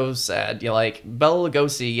so sad. Like Bela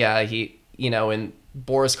Lugosi, he, and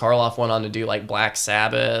Boris Karloff went on to do like Black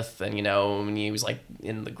Sabbath and, and he was like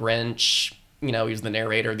in The Grinch. He was the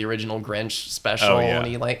narrator of the original Grinch special, and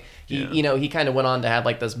he kind of went on to have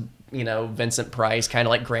like this, Vincent Price kind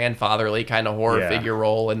of like grandfatherly kind of horror figure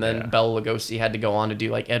role, and then Bela Lugosi had to go on to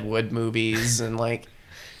do like Ed Wood movies and like,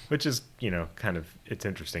 which is kind of it's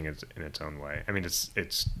interesting in its own way. I mean,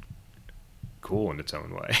 it's cool in its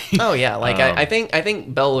own way. Oh yeah, like I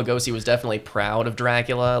think Bela Lugosi was definitely proud of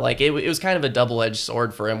Dracula. Like it was kind of a double-edged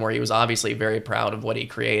sword for him, where he was obviously very proud of what he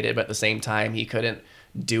created, but at the same time he couldn't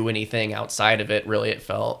do anything outside of it, really, it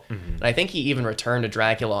felt. And I think he even returned to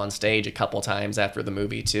Dracula on stage a couple times after the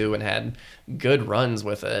movie too and had good runs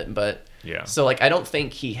with it. But so like I don't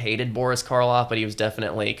think he hated Boris Karloff, but he was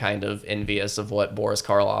definitely kind of envious of what Boris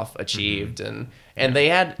Karloff achieved. And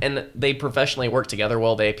they professionally worked together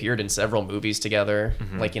well. They appeared in several movies together.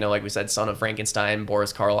 Like like we said, Son of Frankenstein,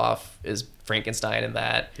 Boris Karloff is Frankenstein in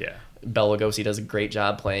that. Bela Lugosi does a great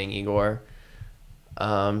job playing Igor.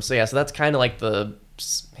 So that's kind of like the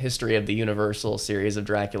history of the Universal series of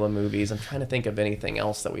Dracula movies. I'm trying to think of anything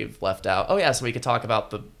else that we've left out. So we could talk about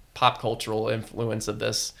the pop cultural influence of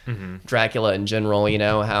this Dracula in general.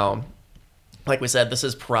 How, like we said, this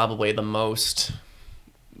is probably the most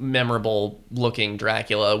memorable looking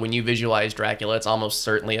Dracula. When you visualize Dracula, it's almost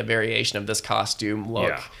certainly a variation of this costume,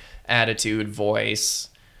 look, attitude, voice.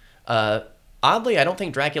 Oddly, I don't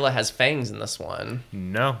think Dracula has fangs in this one.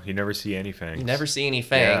 No, you never see any fangs. You never see any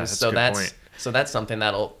fangs, so that's something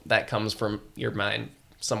that comes from your mind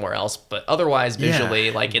somewhere else. But otherwise, visually,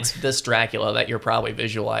 it's this Dracula that you're probably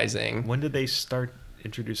visualizing. When did they start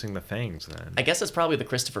introducing the fangs then? I guess it's probably the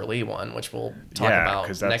Christopher Lee one, which we'll talk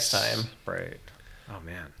about next time. Right. Oh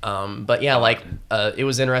man. But it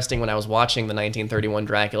was interesting when I was watching the 1931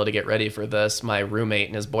 Dracula to get ready for this. My roommate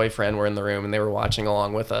and his boyfriend were in the room and they were watching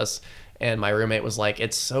along with us. And my roommate was like,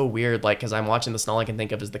 it's so weird, like, because I'm watching this and all I can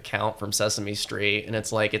think of is the Count from Sesame Street. And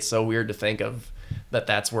it's like, it's so weird to think of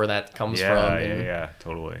that's where that comes from. Yeah,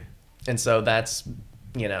 totally. And so that's,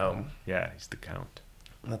 Yeah, he's the Count.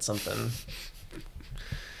 That's something.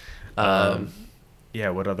 Yeah.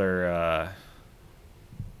 What other?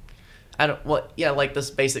 Like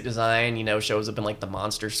this basic design, shows up in like the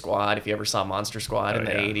Monster Squad. If you ever saw Monster Squad in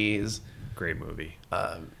the 80s. Great movie.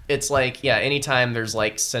 It's like, anytime there's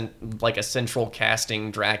like a central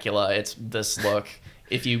casting Dracula, it's this look.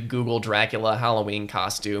 If you Google Dracula Halloween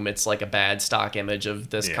costume, it's like a bad stock image of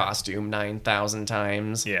this costume 9,000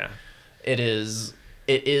 times. Yeah. It is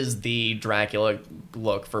the Dracula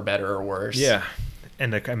look, for better or worse. Yeah.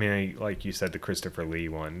 And like you said, the Christopher Lee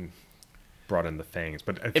one brought in the fangs,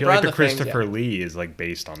 but I feel like the Christopher Lee is like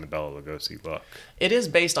based on the Bela Lugosi look. It is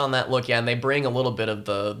based on that look, and they bring a little bit of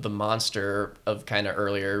the monster of kind of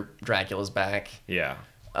earlier Dracula's back. Yeah.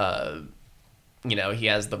 He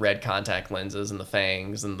has the red contact lenses and the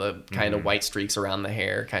fangs and the kind of white streaks around the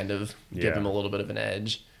hair, kind of give him a little bit of an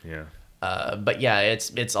edge. Yeah. But yeah,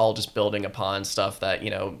 it's all just building upon stuff that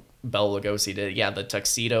Bela Lugosi did. Yeah, the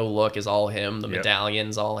tuxedo look is all him. The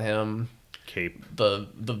medallion's all him. Cape. The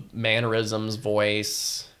mannerisms,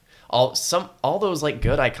 voice, all those like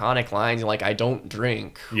good iconic lines, like I don't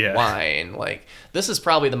drink wine. Like this is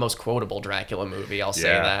probably the most quotable Dracula movie. I'll say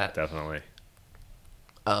that. Definitely.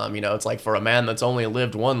 It's like, for a man that's only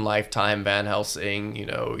lived one lifetime, Van Helsing,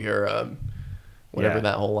 you're whatever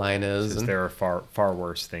that whole line is. And there are far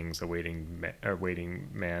worse things awaiting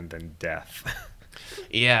man than death.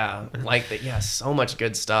 Yeah, like that. Yeah, so much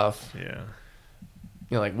good stuff. Yeah.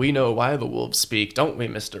 Like, we know why the wolves speak, don't we,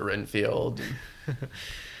 Mr. Renfield?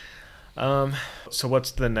 So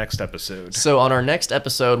what's the next episode? So on our next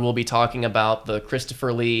episode, we'll be talking about the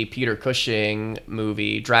Christopher Lee, Peter Cushing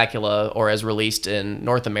movie, Dracula, or as released in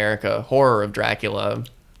North America, Horror of Dracula.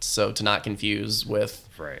 So to not confuse with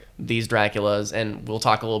these Draculas. And we'll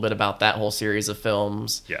talk a little bit about that whole series of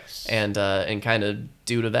films. Yes. And kind of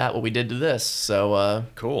due to that, what we did to this. So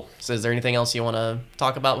cool. So is there anything else you want to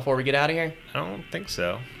talk about before we get out of here? I don't think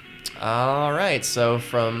so. All right. So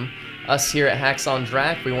from us here at Hacks on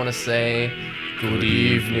Drac, we want to say good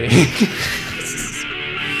evening.